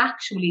ours is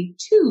actually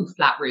 2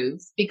 flat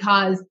roofs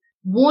because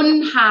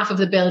one half of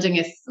the building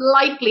is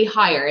slightly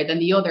higher than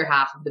the other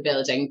half of the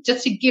building,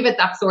 just to give it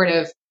that sort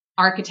of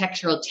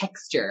architectural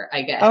texture,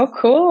 I guess. Oh,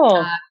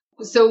 cool.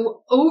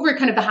 So over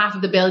kind of the half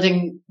of the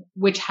building,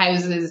 which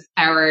houses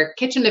our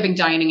kitchen, living,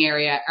 dining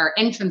area, our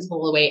entrance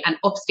hallway, and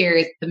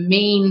upstairs, the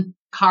main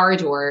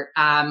corridor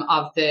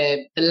of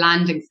the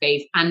landing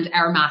space and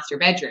our master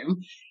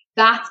bedroom,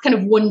 that's kind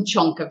of one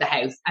chunk of the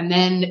house. And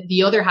then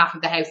the other half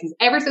of the house is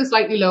ever so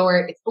slightly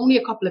lower. It's only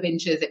a couple of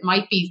inches. It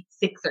might be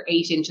 6 or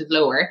 8 inches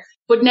lower.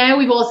 But now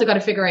we've also got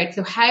to figure out,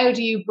 so how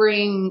do you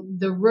bring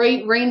the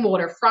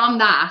rainwater from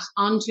that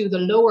onto the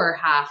lower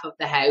half of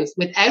the house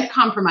without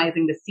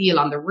compromising the seal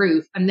on the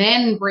roof, and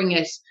then bring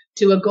it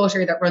to a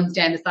gutter that runs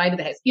down the side of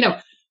the house?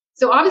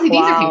 So obviously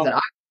these are things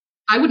that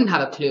I wouldn't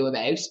have a clue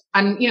about.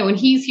 And, and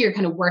he's here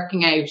kind of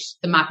working out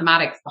the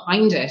mathematics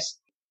behind it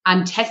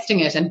and testing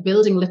it and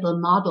building little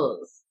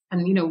models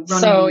and, running.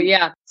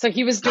 So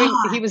he was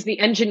he was the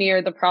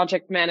engineer, the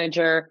project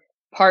manager,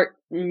 part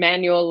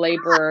manual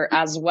laborer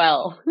as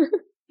well.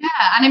 Yeah.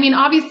 And I mean,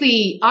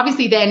 obviously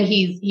then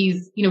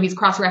he's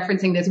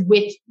cross-referencing this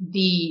with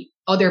the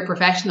other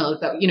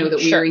professionals that, that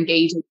we are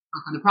engaging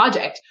on the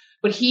project.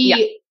 But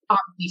he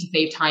obviously to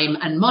save time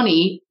and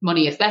money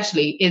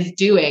especially, is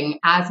doing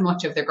as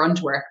much of the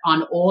grunt work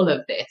on all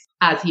of this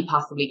as he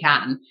possibly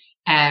can.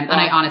 And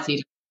I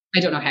honestly, I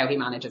don't know how he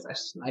manages it.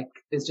 Like,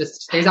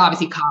 there's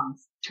obviously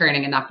cogs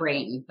turning in that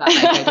brain that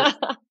like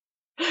I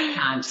just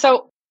can't.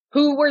 So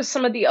who were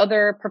some of the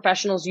other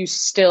professionals you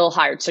still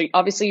hired? So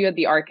obviously you had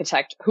the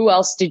architect. Who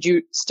else did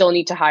you still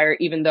need to hire,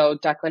 even though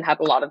Declan had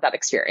a lot of that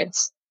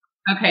experience?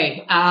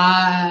 Okay.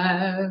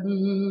 Oh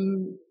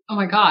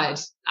my God.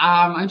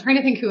 I'm trying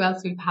to think who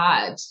else we've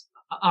had.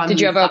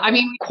 Did you have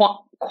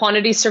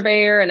quantity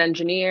surveyor, an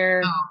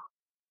engineer? Oh,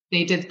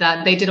 they did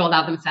that. They did all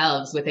that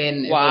themselves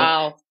within.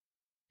 Wow.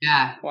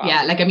 Yeah. Wow.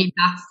 Yeah. Like, I mean,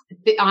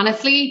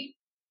 honestly,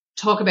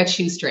 talk about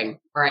shoestring,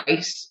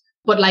 right?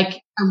 But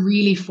like a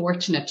really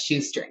fortunate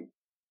shoestring.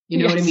 You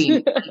know what I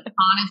mean?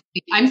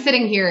 Honestly, I'm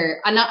sitting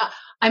here and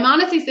I'm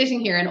honestly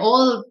sitting here, and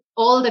all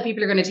that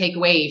people are going to take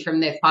away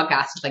from this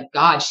podcast is like,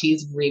 God,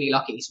 she's really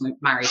lucky to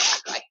marry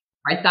that guy,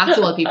 right? That's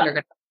all people are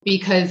going to,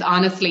 because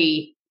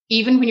honestly,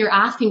 even when you're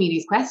asking me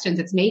these questions,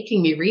 it's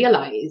making me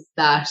realize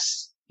that,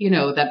 you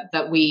know,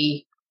 that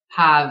we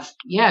have,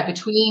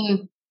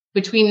 between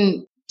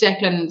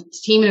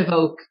Declan's team in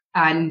Evoke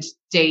and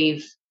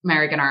Dave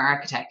Merrigan, our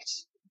architect,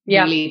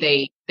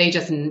 really, they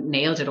just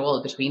nailed it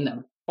all between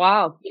them.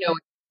 Wow. You know,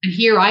 and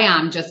here I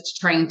am just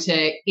trying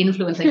to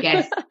influence, I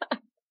guess.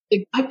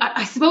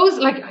 I suppose,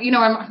 like, you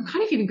know, I'm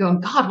kind of even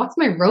going, God, what's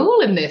my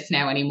role in this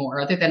now anymore,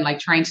 other than like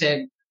trying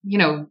to, you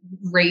know,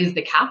 raise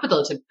the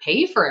capital to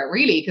pay for it,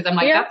 really? Because I'm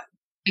like,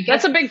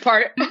 that's a big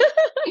part.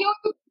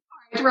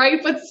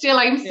 Right? But still,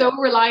 I'm so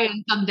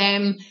reliant on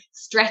them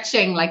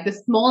stretching like the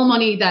small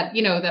money that,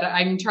 you know, that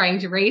I'm trying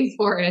to raise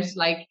for it.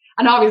 Like,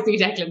 and obviously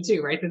Declan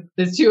too, right?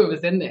 There's two of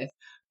us in this.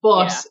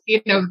 But,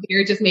 you know,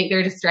 they're just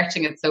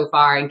stretching it so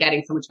far and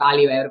getting so much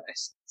value out of it.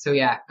 So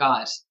yeah,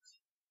 God.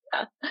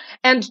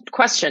 And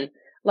question,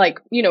 like,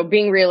 you know,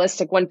 being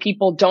realistic, when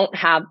people don't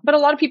have, but a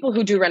lot of people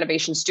who do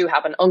renovations do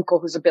have an uncle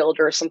who's a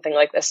builder or something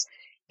like this.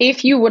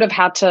 If you would have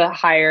had to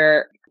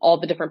hire all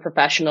the different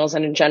professionals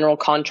and a general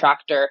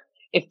contractor,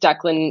 if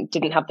Declan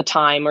didn't have the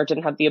time or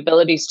didn't have the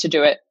abilities to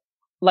do it,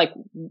 like,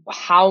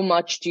 how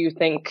much do you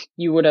think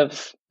you would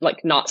have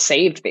like not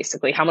saved,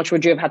 basically? How much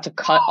would you have had to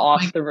cut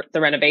off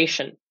the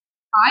renovation?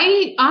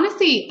 I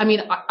honestly, I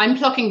mean, I'm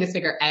plucking this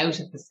figure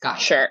out of the sky.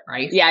 Sure.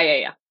 Right?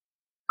 Yeah.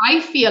 I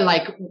feel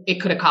like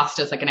it could have cost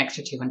us like an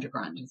extra 200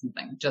 grand or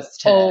something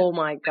just to. Oh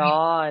my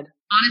God.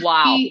 Honestly,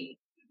 wow.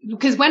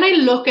 Because when I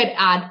look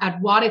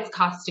at what it's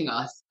costing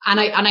us, and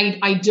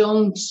I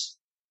don't,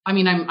 I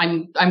mean,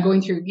 I'm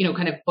going through, you know,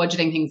 kind of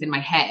budgeting things in my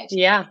head.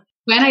 Yeah.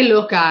 When I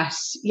look at,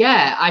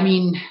 I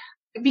mean,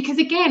 because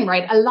again,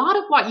 right, a lot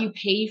of what you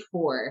pay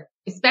for,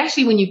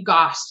 especially when you've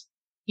got,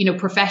 you know,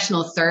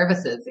 professional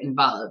services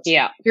involved,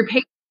 you're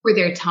paying for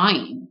their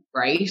time,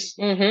 right?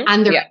 Mm-hmm.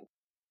 And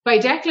by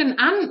Declan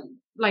and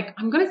like,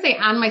 I'm going to say,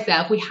 and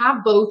myself, we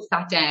have both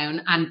sat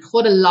down and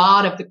put a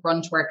lot of the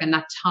grunt work and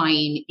that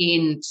time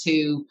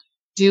into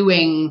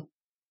doing.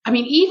 I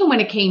mean, even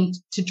when it came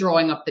to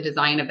drawing up the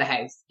design of the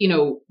house, you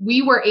know,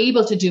 we were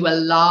able to do a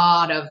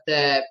lot of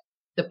the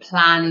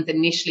plans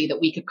initially that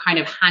we could kind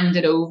of hand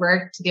it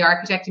over to the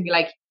architect and be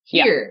like,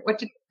 here, what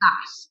did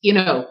that, you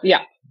know?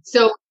 Yeah.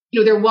 So, you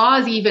know, there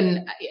was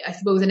even, I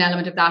suppose, an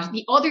element of that.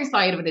 The other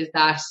side of it is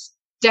that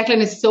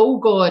Declan is so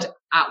good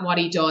at what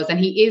he does, and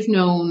he is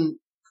known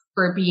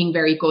for being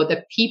very good,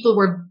 that people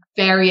were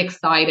very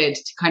excited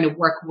to kind of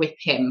work with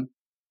him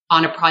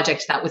on a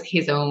project that was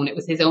his own. It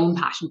was his own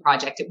passion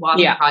project. It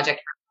wasn't a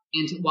project,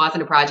 and it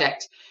wasn't a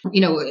project,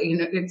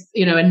 it's,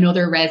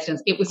 another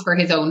residence. It was for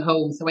his own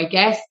home. So I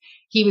guess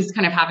he was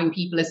kind of having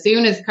people, as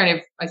soon as kind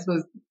of, I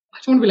suppose, I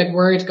don't want to be like,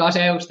 word got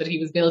out that he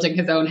was building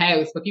his own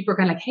house, but people were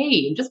kind of like,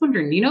 hey, I'm just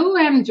wondering, do you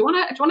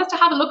want us to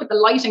have a look at the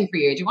lighting for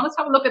you? Do you want us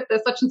to have a look at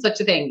the such and such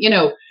a thing?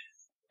 So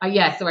I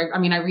mean,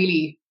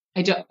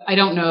 I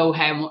don't know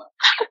how much,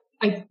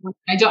 I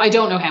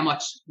don't know how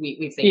much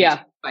we've saved. Yeah.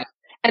 But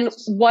and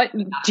what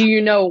do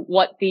you know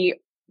what the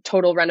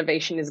total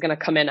renovation is going to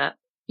come in at?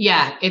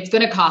 Yeah, it's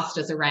going to cost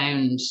us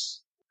around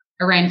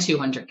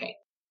 200K.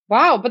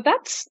 Wow, but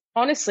that's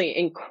honestly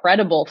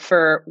incredible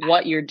for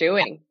what you're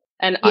doing.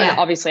 And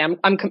obviously,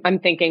 I'm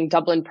thinking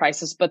Dublin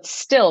prices, but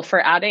still,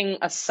 for adding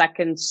a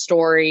second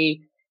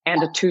story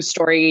and a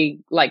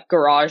 2-story like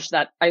garage,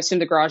 that I assume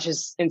the garage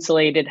is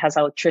insulated, has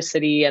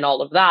electricity, and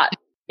all of that.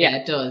 Yeah,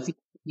 it does.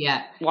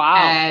 Yeah.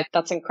 Wow,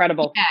 that's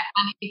incredible. Yeah,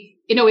 and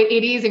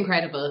it is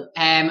incredible.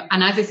 And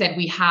as I said,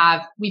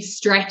 we've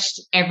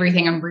stretched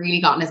everything and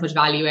really gotten as much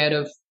value out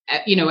of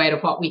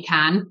what we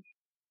can.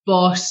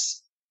 But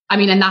I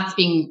mean, and that's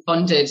being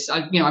funded.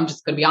 I'm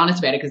just going to be honest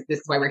about it because this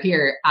is why we're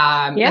here.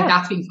 Like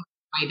that's being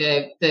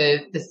funded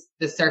by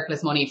the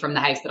surplus money from the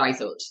house that I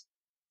sold.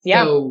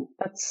 Yeah, so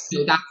that's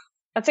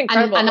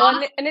incredible.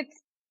 And it's.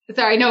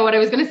 Sorry, no, what I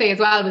was going to say as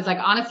well was like,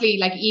 honestly,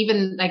 like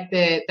even like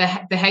the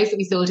house that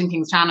we sold in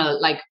King's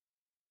Channel, like,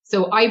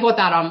 so I bought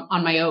that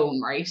on my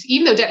own, right?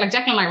 Even though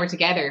Declan and I were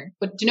together,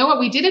 but do you know what?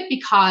 We did it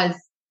because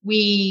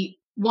we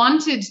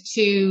wanted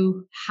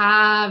to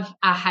have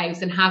a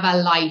house and have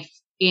a life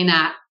in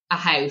a a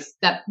house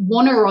that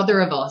one or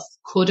other of us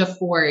could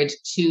afford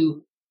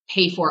to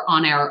pay for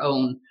on our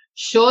own.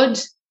 Should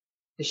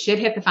the shit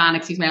hit the fan,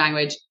 excuse my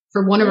language,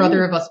 for one or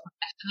other of us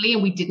professionally,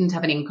 and we didn't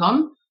have an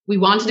income, we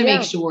wanted to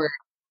make sure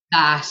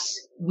that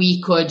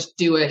we could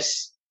do it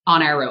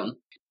on our own.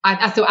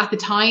 So at the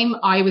time,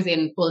 I was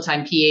in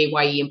full-time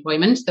PAYE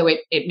employment, so it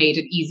made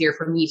it easier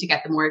for me to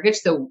get the mortgage.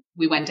 So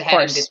we went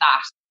ahead and did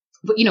that.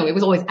 But, you know, it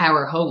was always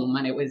our home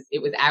and it was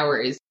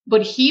ours.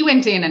 But he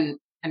went in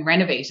and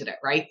renovated it,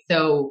 right?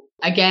 So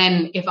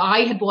again, if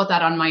I had bought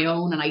that on my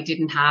own and I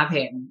didn't have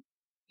him,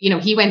 you know,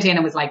 he went in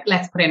and was like,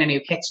 let's put in a new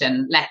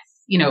kitchen. Let's,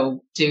 you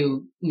know,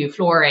 do new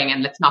flooring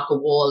and let's knock a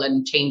wall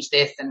and change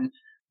this. And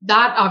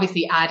that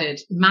obviously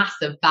added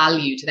massive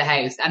value to the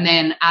house. And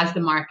then as the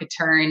market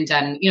turned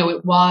and, you know,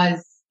 it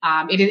was,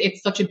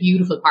 it's such a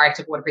beautiful part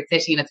of Waterford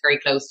City and it's very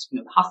close to, you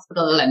know, the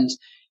hospital and,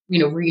 you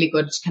know, really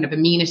good kind of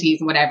amenities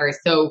and whatever.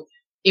 So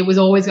it was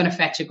always going to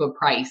fetch a good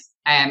price.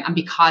 And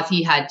because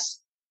he had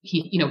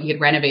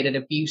renovated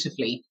it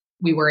beautifully,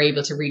 we were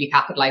able to really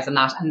capitalize on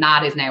that. And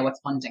that is now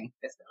what's funding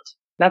this build.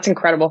 That's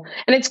incredible.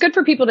 And it's good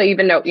for people to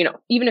even know, you know,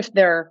 even if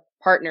their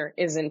partner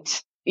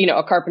isn't, you know,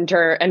 a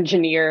carpenter,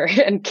 engineer,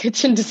 and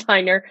kitchen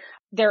designer,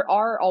 there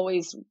are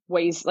always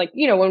ways, like,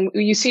 you know, when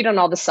you see it on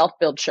all the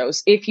self-build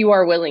shows, if you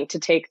are willing to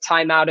take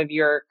time out of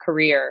your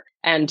career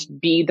and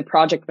be the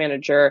project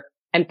manager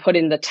and put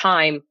in the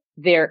time,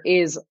 there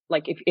is,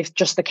 like, if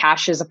just the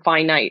cash is a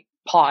finite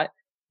pot,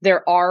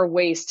 there are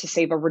ways to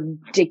save a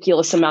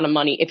ridiculous amount of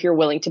money if you're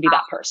willing to be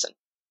that person.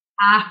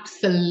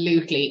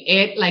 Absolutely.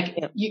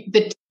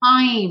 The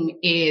time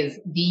is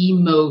the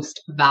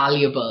most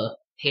valuable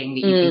thing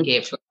that you can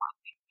give to a client.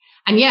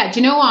 And yeah, do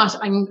you know what?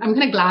 I'm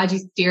kind of glad you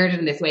steered it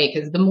in this way,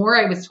 because the more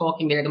I was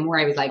talking there, the more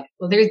I was like,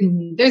 well, there's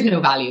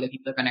no value that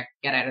people are going to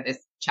get out of this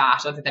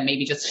chat other than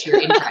maybe just sheer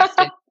interest.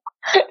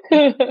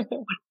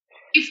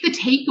 If the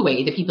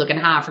takeaway that people can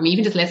have from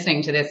even just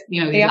listening to this,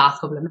 you know, these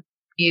last couple of minutes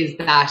is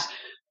that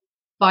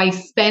by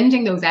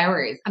spending those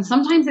hours, and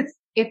sometimes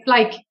it's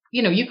like,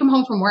 you know, you come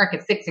home from work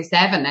at 6 or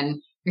 7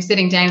 and you're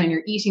sitting down and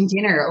you're eating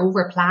dinner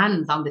over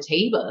plans on the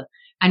table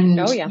and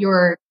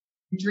you're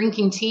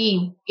drinking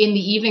tea in the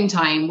evening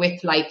time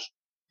with like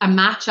a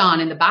match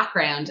on in the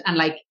background and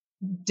like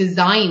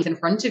designs in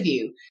front of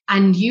you.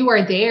 And you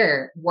are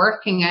there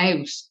working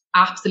out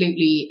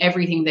absolutely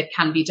everything that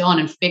can be done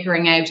and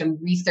figuring out and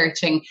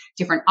researching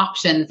different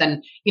options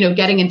and, you know,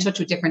 getting in touch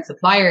with different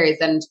suppliers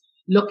and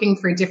looking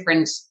for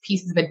different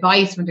pieces of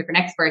advice from different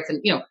experts. And,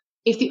 you know,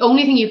 if the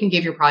only thing you can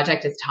give your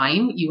project is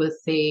time, you will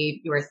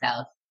save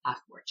yourself a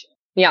fortune.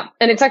 Yeah.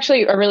 And it's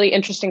actually a really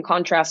interesting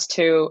contrast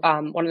to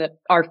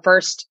our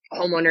first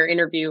homeowner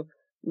interview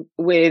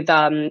with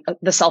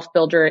the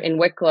self-builder in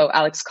Wicklow,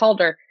 Alex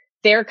Calder.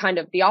 They're kind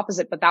of the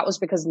opposite, but that was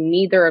because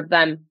neither of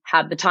them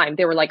had the time.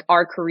 They were like,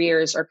 our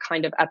careers are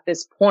kind of at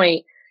this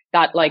point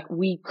that like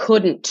we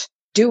couldn't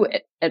do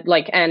it.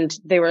 And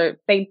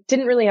they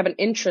didn't really have an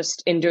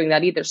interest in doing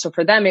that either. So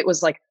for them, it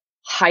was like,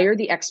 hire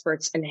the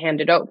experts and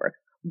hand it over.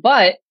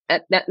 But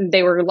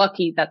they were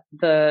lucky that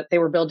they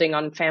were building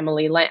on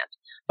family land.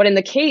 But in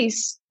the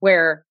case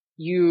where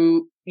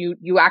you're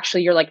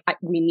like,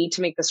 we need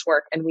to make this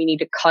work and we need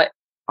to cut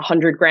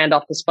 $100,000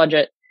 off this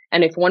budget.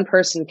 And if one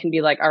person can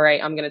be like, all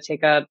right, I'm going to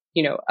take a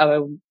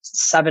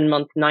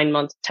 7-month,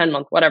 9-month,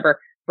 10-month, whatever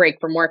break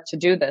from work to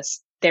do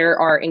this, there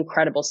are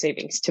incredible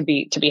savings to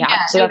be had.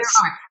 Yeah, so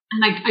that's, there are.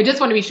 And like, I just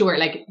want to be sure,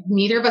 like,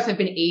 neither of us have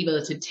been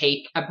able to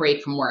take a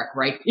break from work,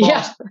 right?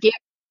 But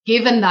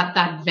given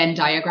that Venn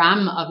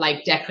diagram of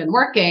like Declan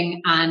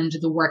working and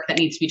the work that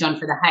needs to be done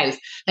for the house,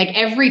 like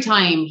every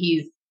time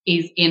he's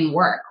in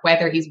work,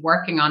 whether he's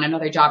working on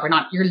another job or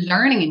not, you're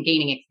learning and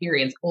gaining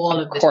experience all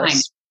of the time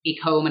to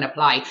take home and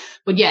apply.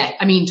 But yeah,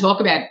 I mean,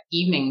 talk about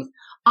evenings.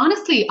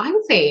 Honestly, I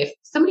would say if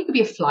somebody could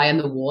be a fly on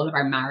the wall of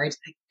our marriage,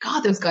 like,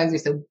 God, those guys are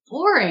so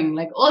boring.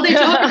 Like all they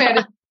talk about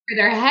is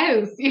their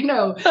house, you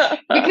know,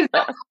 because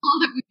that's all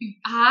that we've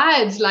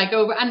had like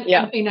over. And I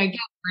get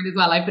it as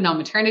well. I've been on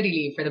maternity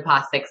leave for the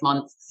past 6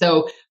 months.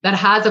 So that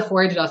has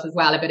afforded us as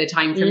well a bit of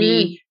time for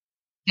me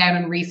down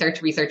and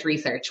research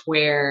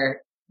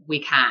where we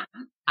can.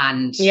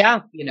 And,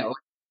 you know,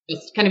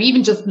 just kind of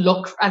even just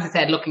look, as I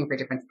said, looking for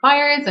different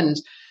suppliers and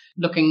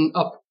looking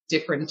up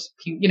different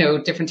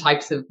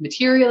types of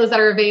materials that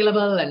are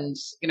available. And,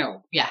 you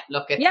know,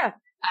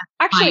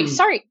 actually,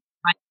 sorry.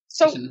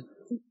 So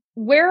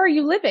where are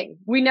you living?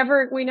 We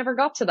never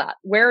got to that.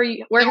 Where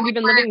have you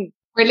been living?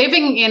 We're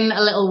living in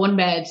a little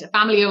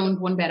family owned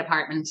one bed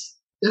apartment,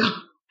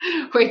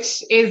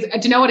 which is, do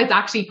you know what? It's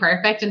actually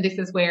perfect. And this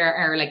is where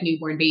our like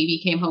newborn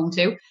baby came home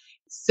to.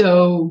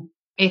 So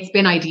it's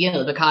been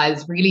ideal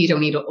because really you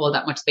don't need all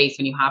that much space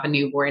when you have a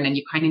newborn and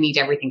you kind of need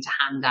everything to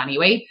hand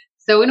anyway.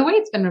 So in a way,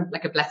 it's been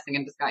like a blessing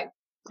in disguise.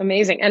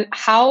 Amazing. And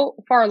how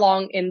far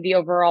along in the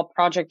overall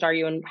project are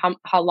you and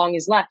how long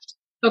is left?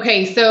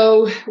 Okay,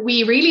 so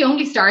we really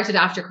only started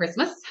after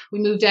Christmas. We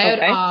moved out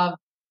of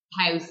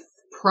the house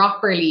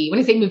properly. When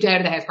I say moved out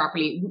of the house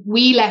properly,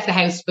 we left the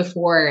house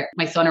before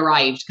my son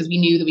arrived because we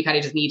knew that we kind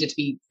of just needed to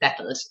be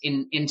settled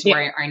into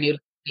our new.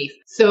 space.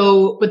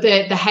 So, but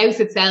the house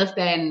itself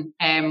then,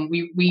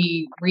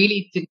 we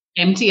really didn't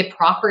empty it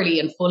properly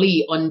and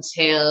fully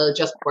until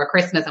just before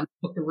Christmas, and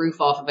we took the roof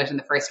off of it in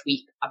the first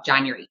week of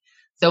January.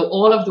 So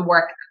all of the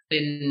work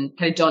that's been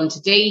kind of done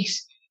to date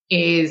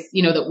is,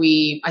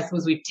 that I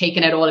suppose we've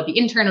taken out all of the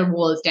internal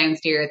walls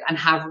downstairs and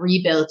have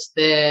rebuilt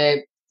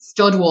the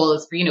stud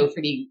walls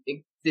for the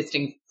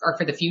existing or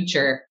for the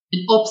future.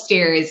 And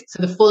upstairs,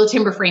 so the full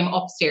timber frame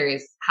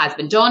upstairs has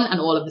been done and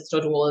all of the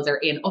stud walls are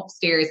in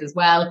upstairs as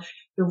well.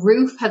 The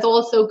roof has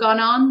also gone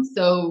on.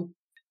 So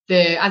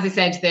as I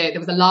said, there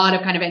was a lot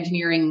of kind of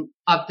engineering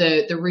of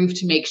the roof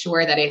to make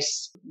sure that it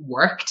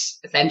worked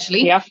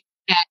essentially. Yeah.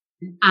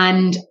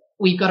 And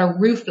we've got a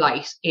roof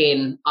light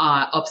in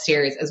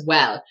upstairs as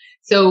well.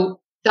 So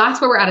that's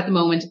where we're at the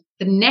moment.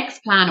 The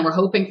next plan, and we're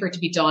hoping for it to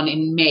be done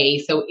in May,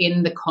 so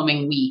in the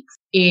coming weeks,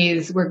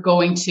 is we're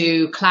going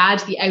to clad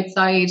the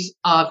outside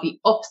of the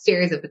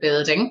upstairs of the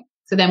building.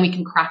 So then we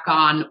can crack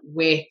on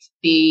with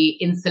the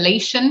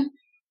insulation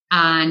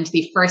and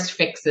the first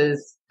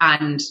fixes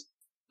and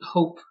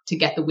hope to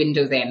get the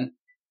windows in.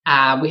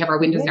 We have our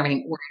windows and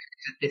everything ordered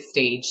at this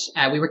stage.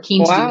 We were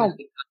keen to do that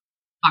because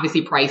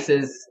obviously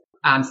prices.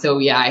 So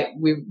yeah,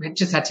 we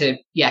just had to,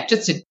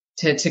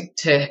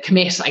 to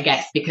commit, I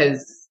guess,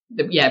 because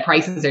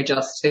prices are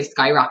just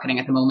skyrocketing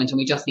at the moment and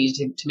we just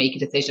needed to make a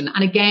decision.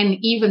 And again,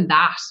 even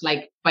that,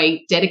 like by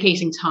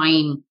dedicating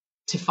time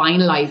to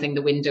finalizing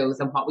the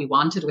windows and what we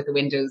wanted with the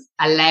windows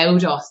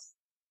allowed us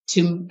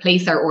to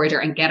place our order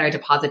and get our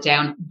deposit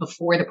down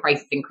before the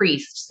prices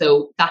increased.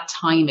 So that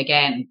time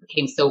again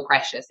became so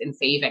precious in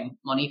saving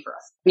money for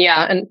us.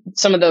 Yeah. And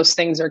some of those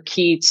things are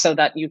key so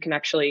that you can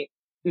actually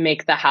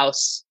make the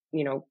house,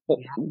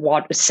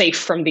 safe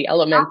from the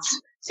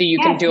elements so you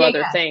can do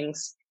other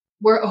things.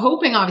 We're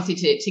hoping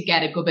obviously to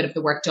get a good bit of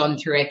the work done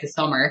throughout the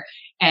summer.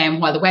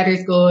 While the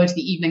weather's good,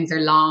 the evenings are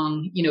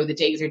long, the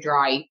days are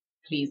dry,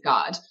 please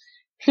God.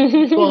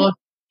 But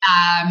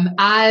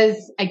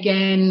as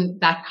again,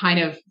 that kind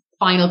of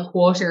final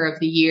quarter of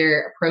the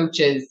year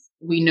approaches,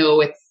 we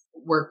know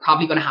we're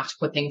probably going to have to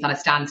put things on a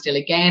standstill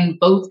again,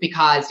 both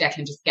because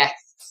Declan just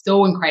gets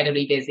so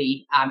incredibly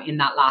busy in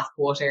that last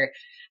quarter.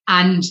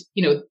 And,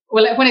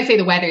 when I say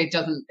the weather, it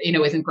doesn't,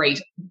 isn't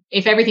great.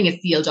 If everything is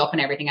sealed up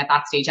and everything at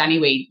that stage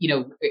anyway,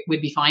 it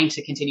would be fine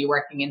to continue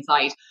working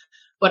inside.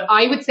 But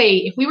I would say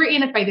if we were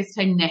in it by this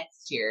time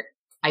next year,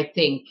 I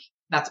think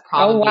that's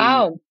probably. Oh,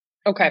 wow.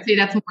 Okay. I'd say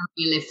that's more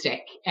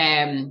realistic.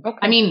 Okay.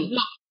 I mean,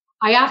 look,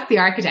 I asked the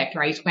architect,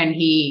 right, when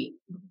he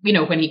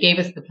gave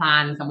us the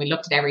plans and we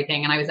looked at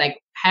everything and I was like,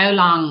 how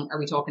long are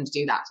we talking to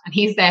do that? And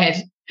he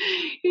said,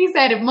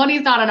 if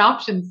money's not an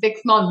option,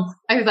 6 months.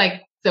 I was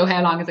like, so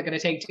how long is it going to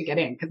take to get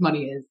in? Because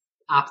money is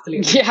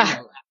absolutely,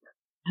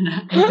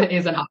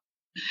 is an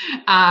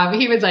option.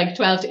 He was like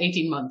 12 to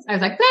 18 months. I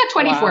was like,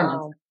 24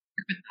 months.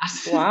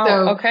 Wow.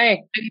 So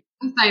okay.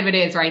 The side of it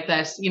is, right,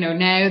 that,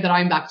 now that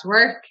I'm back to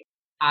work,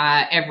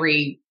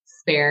 every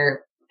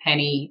spare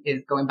penny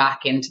is going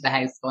back into the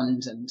house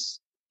fund. And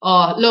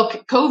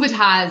look, COVID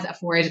has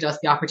afforded us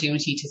the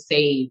opportunity to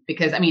save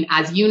because, I mean,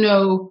 as you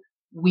know,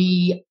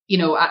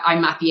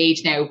 I'm at the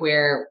age now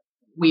where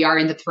we are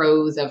in the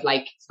throes of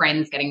like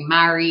friends getting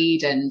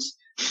married and,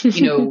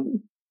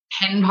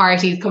 hen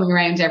parties coming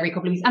around every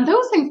couple of weeks. And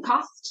those things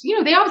cost,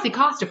 they obviously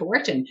cost a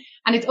fortune.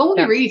 And it's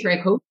only really through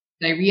COVID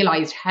that I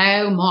realized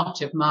how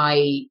much of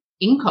my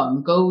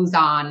income goes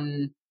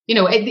on,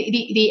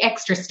 the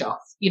extra stuff,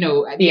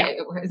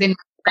 the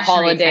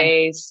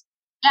holidays.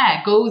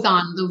 Goes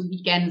on those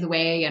weekends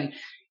away and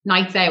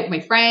nights out with my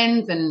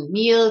friends and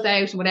meals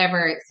out and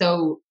whatever.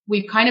 So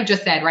we've kind of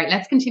just said, right,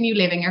 let's continue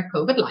living our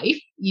COVID life,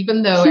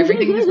 even though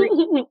everything is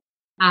real,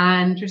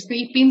 and just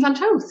eat beans on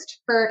toast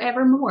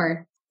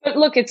forevermore. But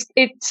look,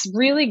 it's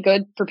really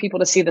good for people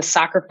to see the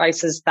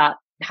sacrifices that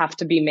have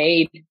to be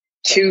made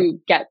to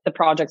get the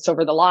projects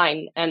over the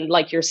line. And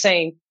like you're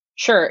saying,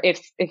 sure,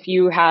 if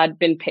you had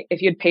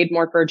paid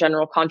more for a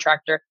general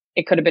contractor,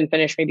 it could have been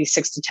finished maybe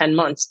 6 to 10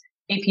 months.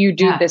 If you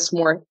do this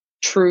more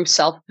true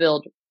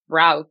self-build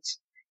route,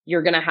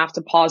 you're going to have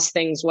to pause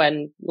things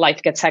when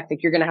life gets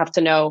hectic. You're going to have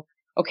to know,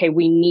 okay,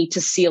 we need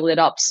to seal it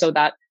up so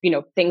that,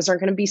 things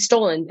aren't going to be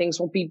stolen. Things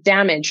won't be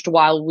damaged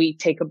while we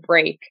take a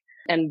break,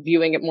 and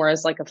viewing it more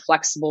as like a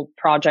flexible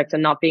project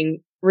and not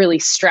being really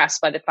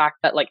stressed by the fact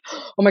that like,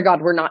 oh my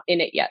God, we're not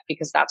in it yet,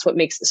 because that's what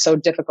makes it so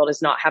difficult,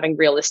 is not having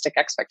realistic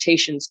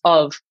expectations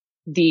of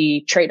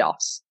the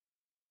trade-offs.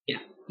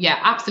 Yeah,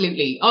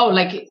 absolutely. Oh,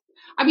 like,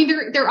 I mean,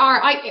 there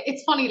are,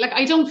 it's funny, like,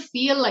 I don't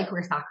feel like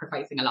we're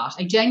sacrificing a lot.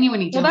 I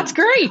genuinely don't. Well, that's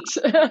great.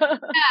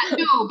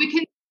 No,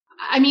 because,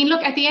 I mean,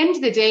 look, at the end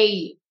of the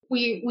day,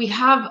 we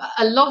have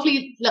a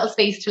lovely little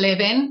space to live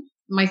in,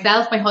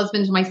 myself, my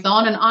husband, my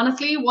son. And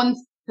honestly,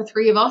 once the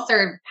three of us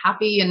are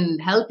happy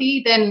and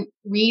healthy, then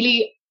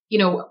really,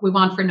 we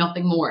want for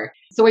nothing more.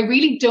 So I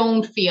really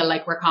don't feel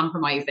like we're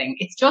compromising.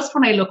 It's just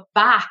when I look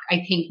back,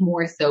 I think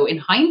more so in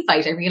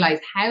hindsight, I realize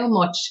how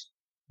much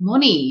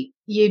money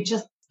you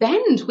just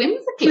spend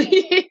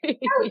whimsically.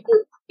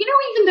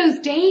 Even those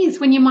days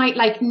when you might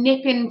like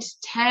nip into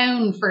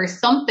town for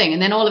something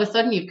and then all of a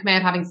sudden you've come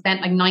out having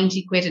spent like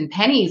 90 quid in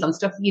pennies on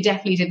stuff that you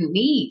definitely didn't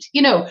need,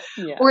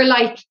 or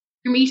like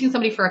you're meeting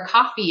somebody for a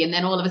coffee and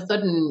then all of a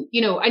sudden,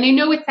 and I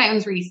know it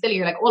sounds really silly.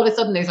 You're like, all of a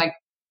sudden there's like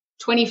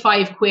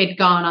 25 quid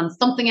gone on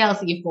something else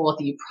that you bought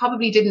that you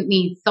probably didn't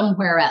need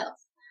somewhere else.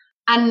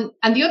 And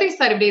the other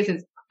side of it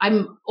is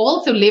I'm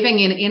also living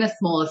in a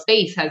small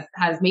space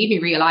has made me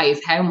realize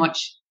how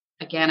much,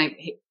 again,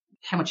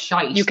 how much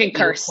shite you can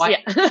curse.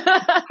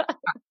 Yeah.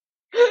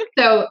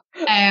 So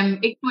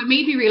it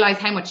made me realize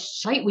how much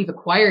shite we've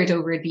acquired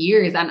over the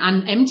years,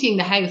 and emptying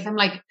the house. I'm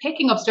like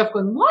picking up stuff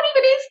going, what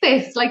even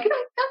is this? Like,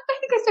 I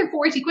think I spent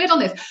 40 quid on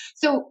this.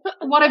 So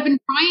what I've been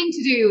trying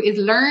to do is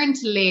learn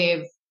to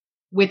live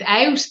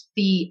without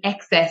the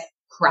excess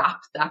crap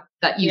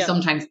that you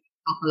sometimes pick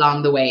up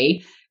along the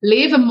way.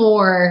 Live a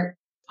more,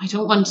 I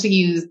don't want to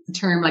use the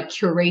term like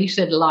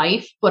curated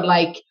life, but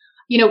like,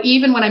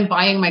 even when I'm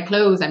buying my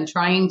clothes, I'm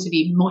trying to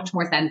be much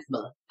more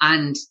sensible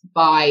and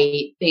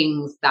buy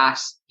things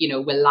that,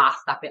 will last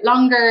that bit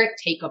longer,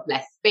 take up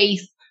less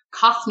space,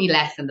 cost me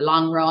less in the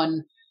long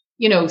run,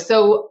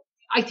 So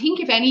I think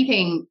if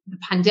anything, the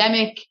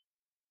pandemic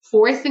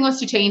forcing us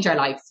to change our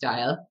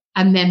lifestyle,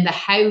 and then the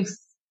house,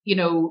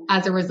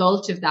 as a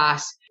result of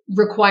that,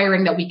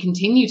 requiring that we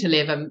continue to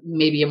live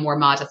maybe a more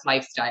modest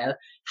lifestyle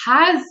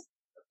has,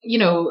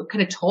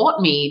 kind of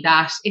taught me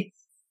that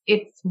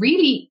it's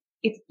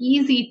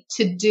easy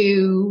to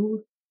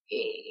do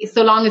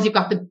so long as you've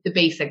got the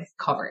basics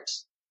covered.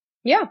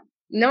 Yeah,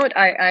 no,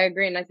 I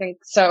agree. And I think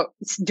so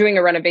doing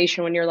a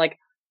renovation when you're like,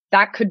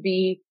 that could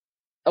be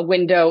a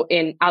window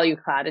in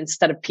aluclad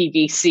instead of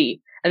PVC.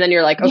 And then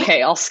you're like,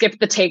 okay, I'll skip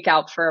the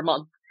takeout for a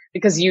month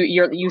because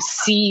you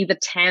see the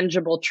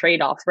tangible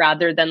trade-off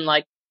rather than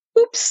like,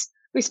 oops,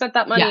 we spent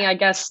that money. I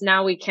guess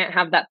now we can't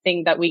have that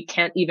thing that we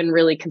can't even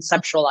really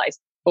conceptualize.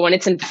 But when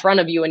it's in front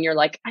of you and you're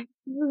like, I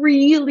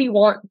really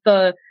want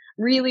the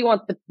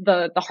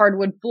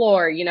hardwood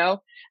floor,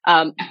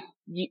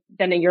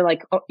 then you're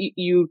like,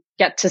 you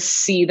get to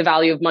see the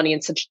value of money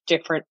in such a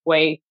different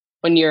way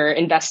when you're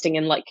investing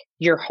in like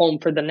your home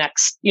for the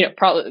next,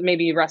 probably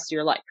maybe the rest of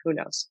your life, who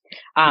knows?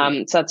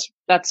 So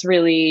that's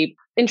really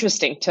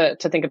interesting to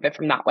think of it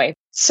from that way.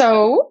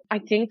 So I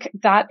think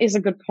that is a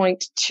good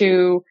point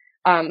to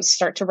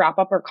start to wrap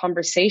up our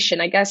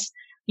conversation. I guess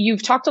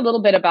you've talked a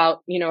little bit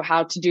about,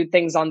 how to do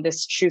things on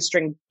this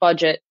shoestring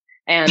budget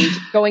and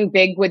going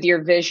big with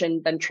your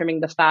vision, then trimming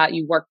the fat.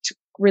 You worked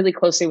really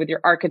closely with your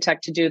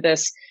architect to do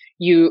this.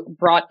 You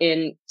brought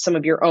in some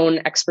of your own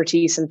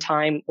expertise and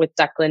time with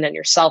Declan and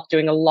yourself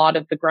doing a lot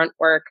of the grunt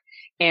work.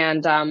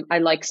 And I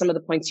like some of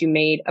the points you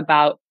made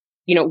about,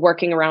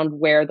 working around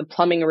where the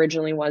plumbing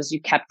originally was.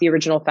 You kept the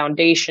original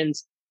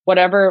foundations.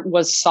 Whatever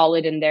was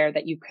solid in there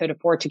that you could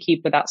afford to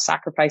keep without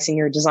sacrificing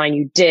your design,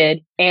 you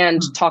did.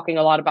 And talking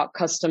a lot about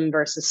custom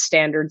versus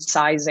standard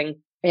sizing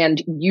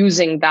and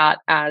using that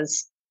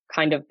as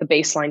kind of the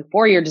baseline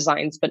for your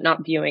designs, but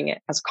not viewing it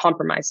as a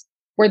compromise.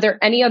 Were there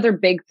any other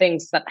big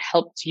things that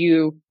helped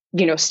you,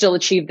 still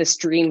achieve this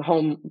dream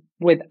home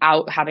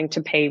without having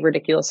to pay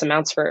ridiculous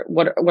amounts for it?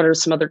 What are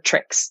some other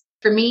tricks?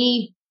 For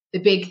me, the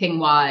big thing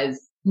was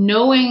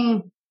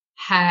knowing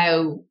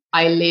how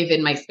I live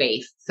in my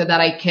space so that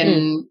I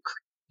can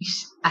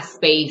create a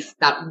space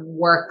that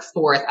works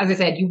for us. As I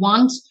said, you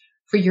want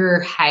for your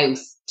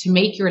house to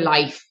make your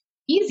life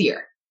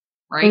easier,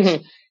 right?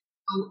 Mm-hmm.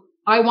 So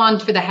I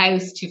want for the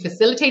house to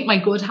facilitate my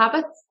good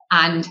habits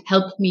and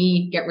help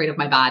me get rid of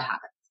my bad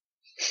habits.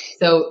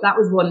 So that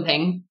was one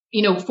thing.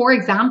 For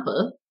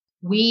example,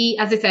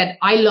 as I said,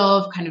 I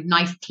love kind of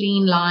nice,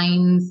 clean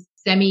lines,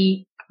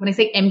 when I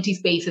say empty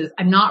spaces,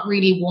 I'm not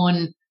really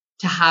one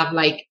to have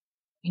like,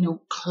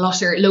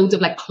 loads of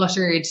like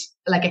cluttered,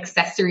 like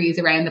accessories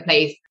around the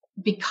place.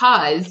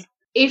 Because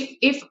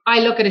if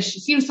I look at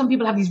some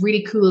people have these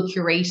really cool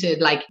curated,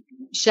 like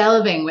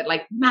shelving with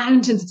like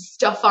mountains of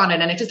stuff on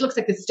it. And it just looks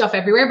like there's stuff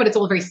everywhere, but it's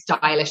all very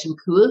stylish and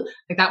cool.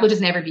 Like that will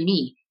just never be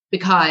me,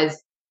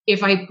 because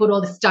if I put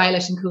all the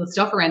stylish and cool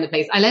stuff around the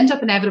place, I'll end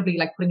up inevitably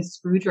like putting a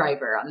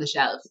screwdriver on the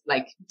shelf,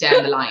 like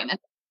down the line. And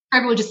the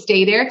screwdriver will just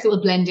stay there because it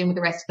will blend in with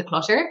the rest of the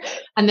clutter.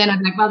 And then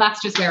I'm like, well,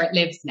 that's just where it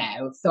lives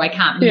now. So I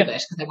can't move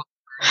it because I want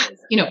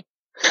it,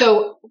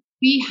 So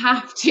we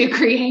have to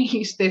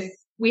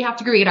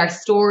create our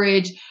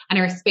storage and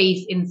our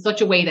space in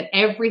such a way that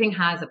everything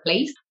has a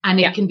place and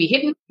it can be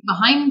hidden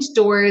behind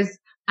doors,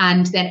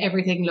 and then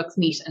everything looks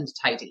neat and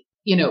tidy,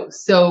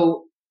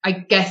 So I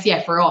guess,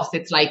 for us,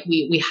 it's like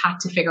we had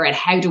to figure out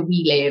how do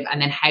we live,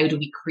 and then how do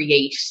we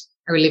create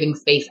our living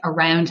space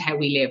around how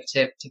we live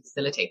to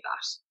facilitate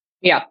that.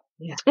 Yeah.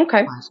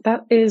 Okay.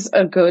 That is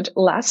a good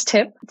last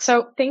tip.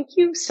 So thank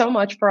you so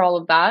much for all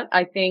of that.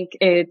 I think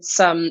it's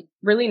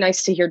really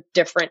nice to hear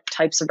different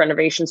types of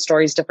renovation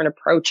stories, different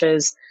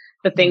approaches,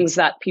 the things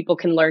that people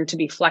can learn to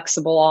be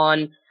flexible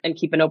on and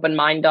keep an open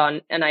mind on.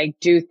 And I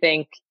do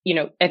think,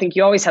 I think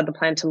you always had the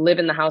plan to live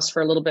in the house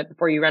for a little bit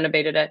before you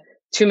renovated it.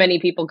 too many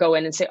people go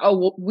in and say, oh,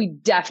 well, we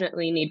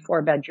definitely need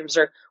 4 bedrooms,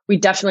 or we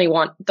definitely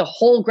want the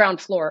whole ground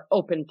floor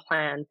open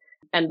plan.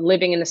 And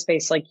living in a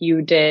space like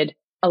you did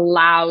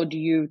allowed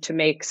you to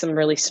make some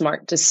really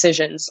smart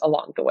decisions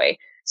along the way.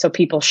 So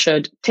people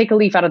should take a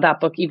leaf out of that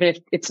book, even if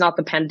it's not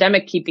the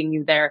pandemic keeping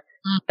you there.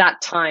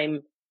 That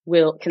time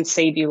can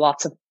save you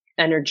lots of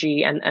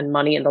energy and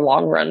money in the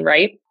long run,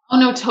 right? Oh,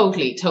 no,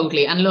 totally,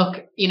 totally. And look,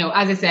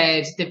 as I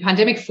said, the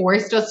pandemic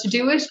forced us to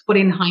do it, but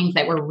in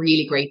hindsight, we're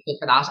really grateful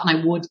for that. And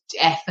I would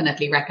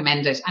definitely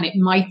recommend it. And it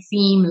might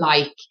seem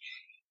like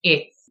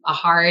it's a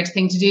hard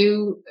thing to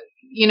do,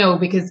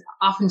 because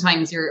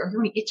oftentimes you're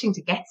really itching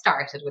to get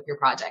started with your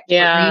project.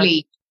 Yeah. But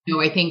really,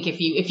 I think if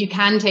you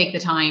can take the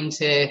time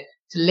to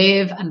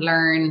live and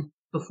learn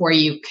before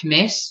you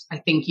commit, I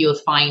think you'll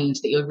find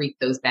that you'll reap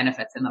those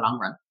benefits in the long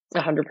run.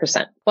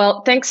 100%.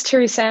 Well, thanks,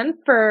 Tereseanne,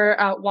 for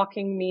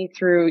walking me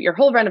through your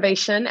whole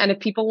renovation. And if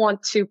people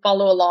want to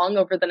follow along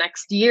over the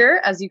next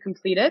year as you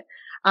complete it,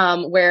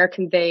 where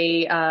can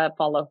they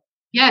follow?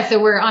 Yeah,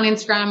 so we're on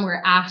Instagram.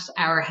 We're at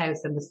Our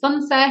House in the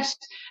Sunset.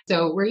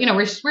 So we're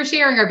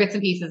sharing our bits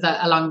and pieces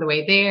along the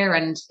way there,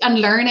 and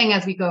learning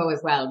as we go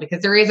as well,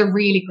 because there is a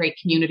really great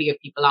community of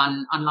people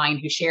online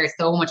who share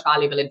so much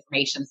valuable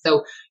information.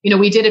 So,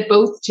 we did it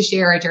both to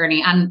share our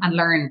journey and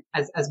learn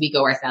as we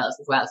go ourselves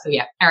as well. So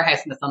yeah, Our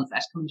House in the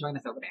Sunset. Come join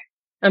us over there.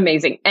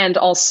 Amazing. And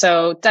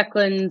also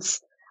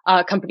Declan's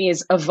company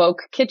is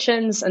Evoke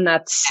Kitchens, and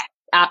that's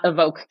at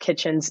Evoke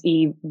Kitchens,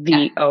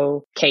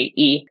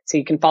 EVOKE. So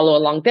you can follow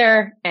along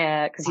there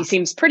because he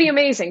seems pretty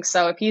amazing.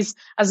 So if he's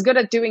as good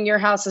at doing your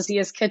house as he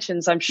is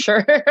kitchens, I'm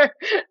sure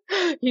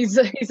he's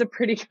a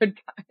pretty good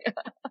guy.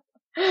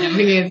 Yeah,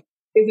 he is.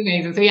 He's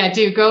amazing. So yeah,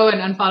 do go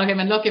and follow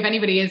him. And look, if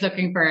anybody is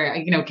looking for,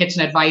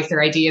 kitchen advice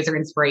or ideas or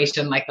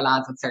inspiration, like the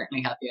lads would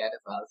certainly help you out as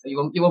well. So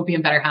you won't be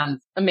in better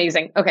hands.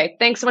 Amazing. Okay.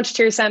 Thanks so much,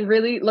 Tereseanne.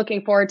 Really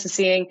looking forward to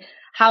seeing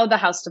how the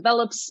house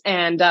develops,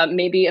 and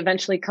maybe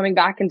eventually coming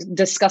back and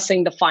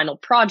discussing the final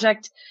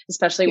project,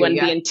 especially when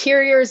the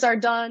interiors are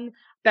done.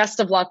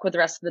 Best of luck with the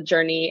rest of the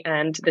journey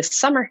and this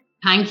summer.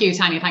 Thank you,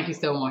 Tanya. Thank you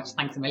so much.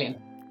 Thanks a million.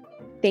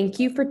 Thank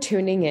you for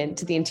tuning in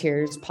to the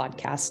Interiors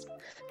podcast.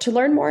 To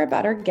learn more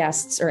about our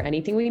guests or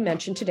anything we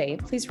mentioned today,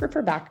 please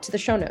refer back to the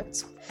show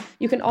notes.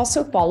 You can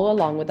also follow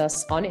along with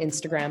us on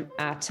Instagram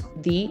at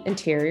The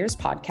Interiors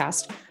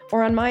Podcast,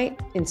 or on my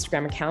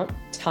Instagram account,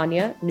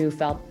 Tanya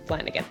Neufeld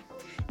Flanagan.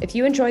 If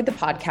you enjoyed the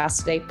podcast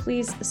today,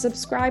 please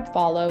subscribe,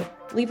 follow,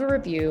 leave a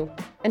review,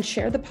 and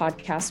share the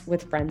podcast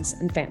with friends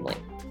and family.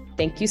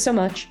 Thank you so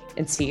much,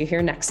 and see you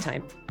here next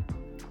time.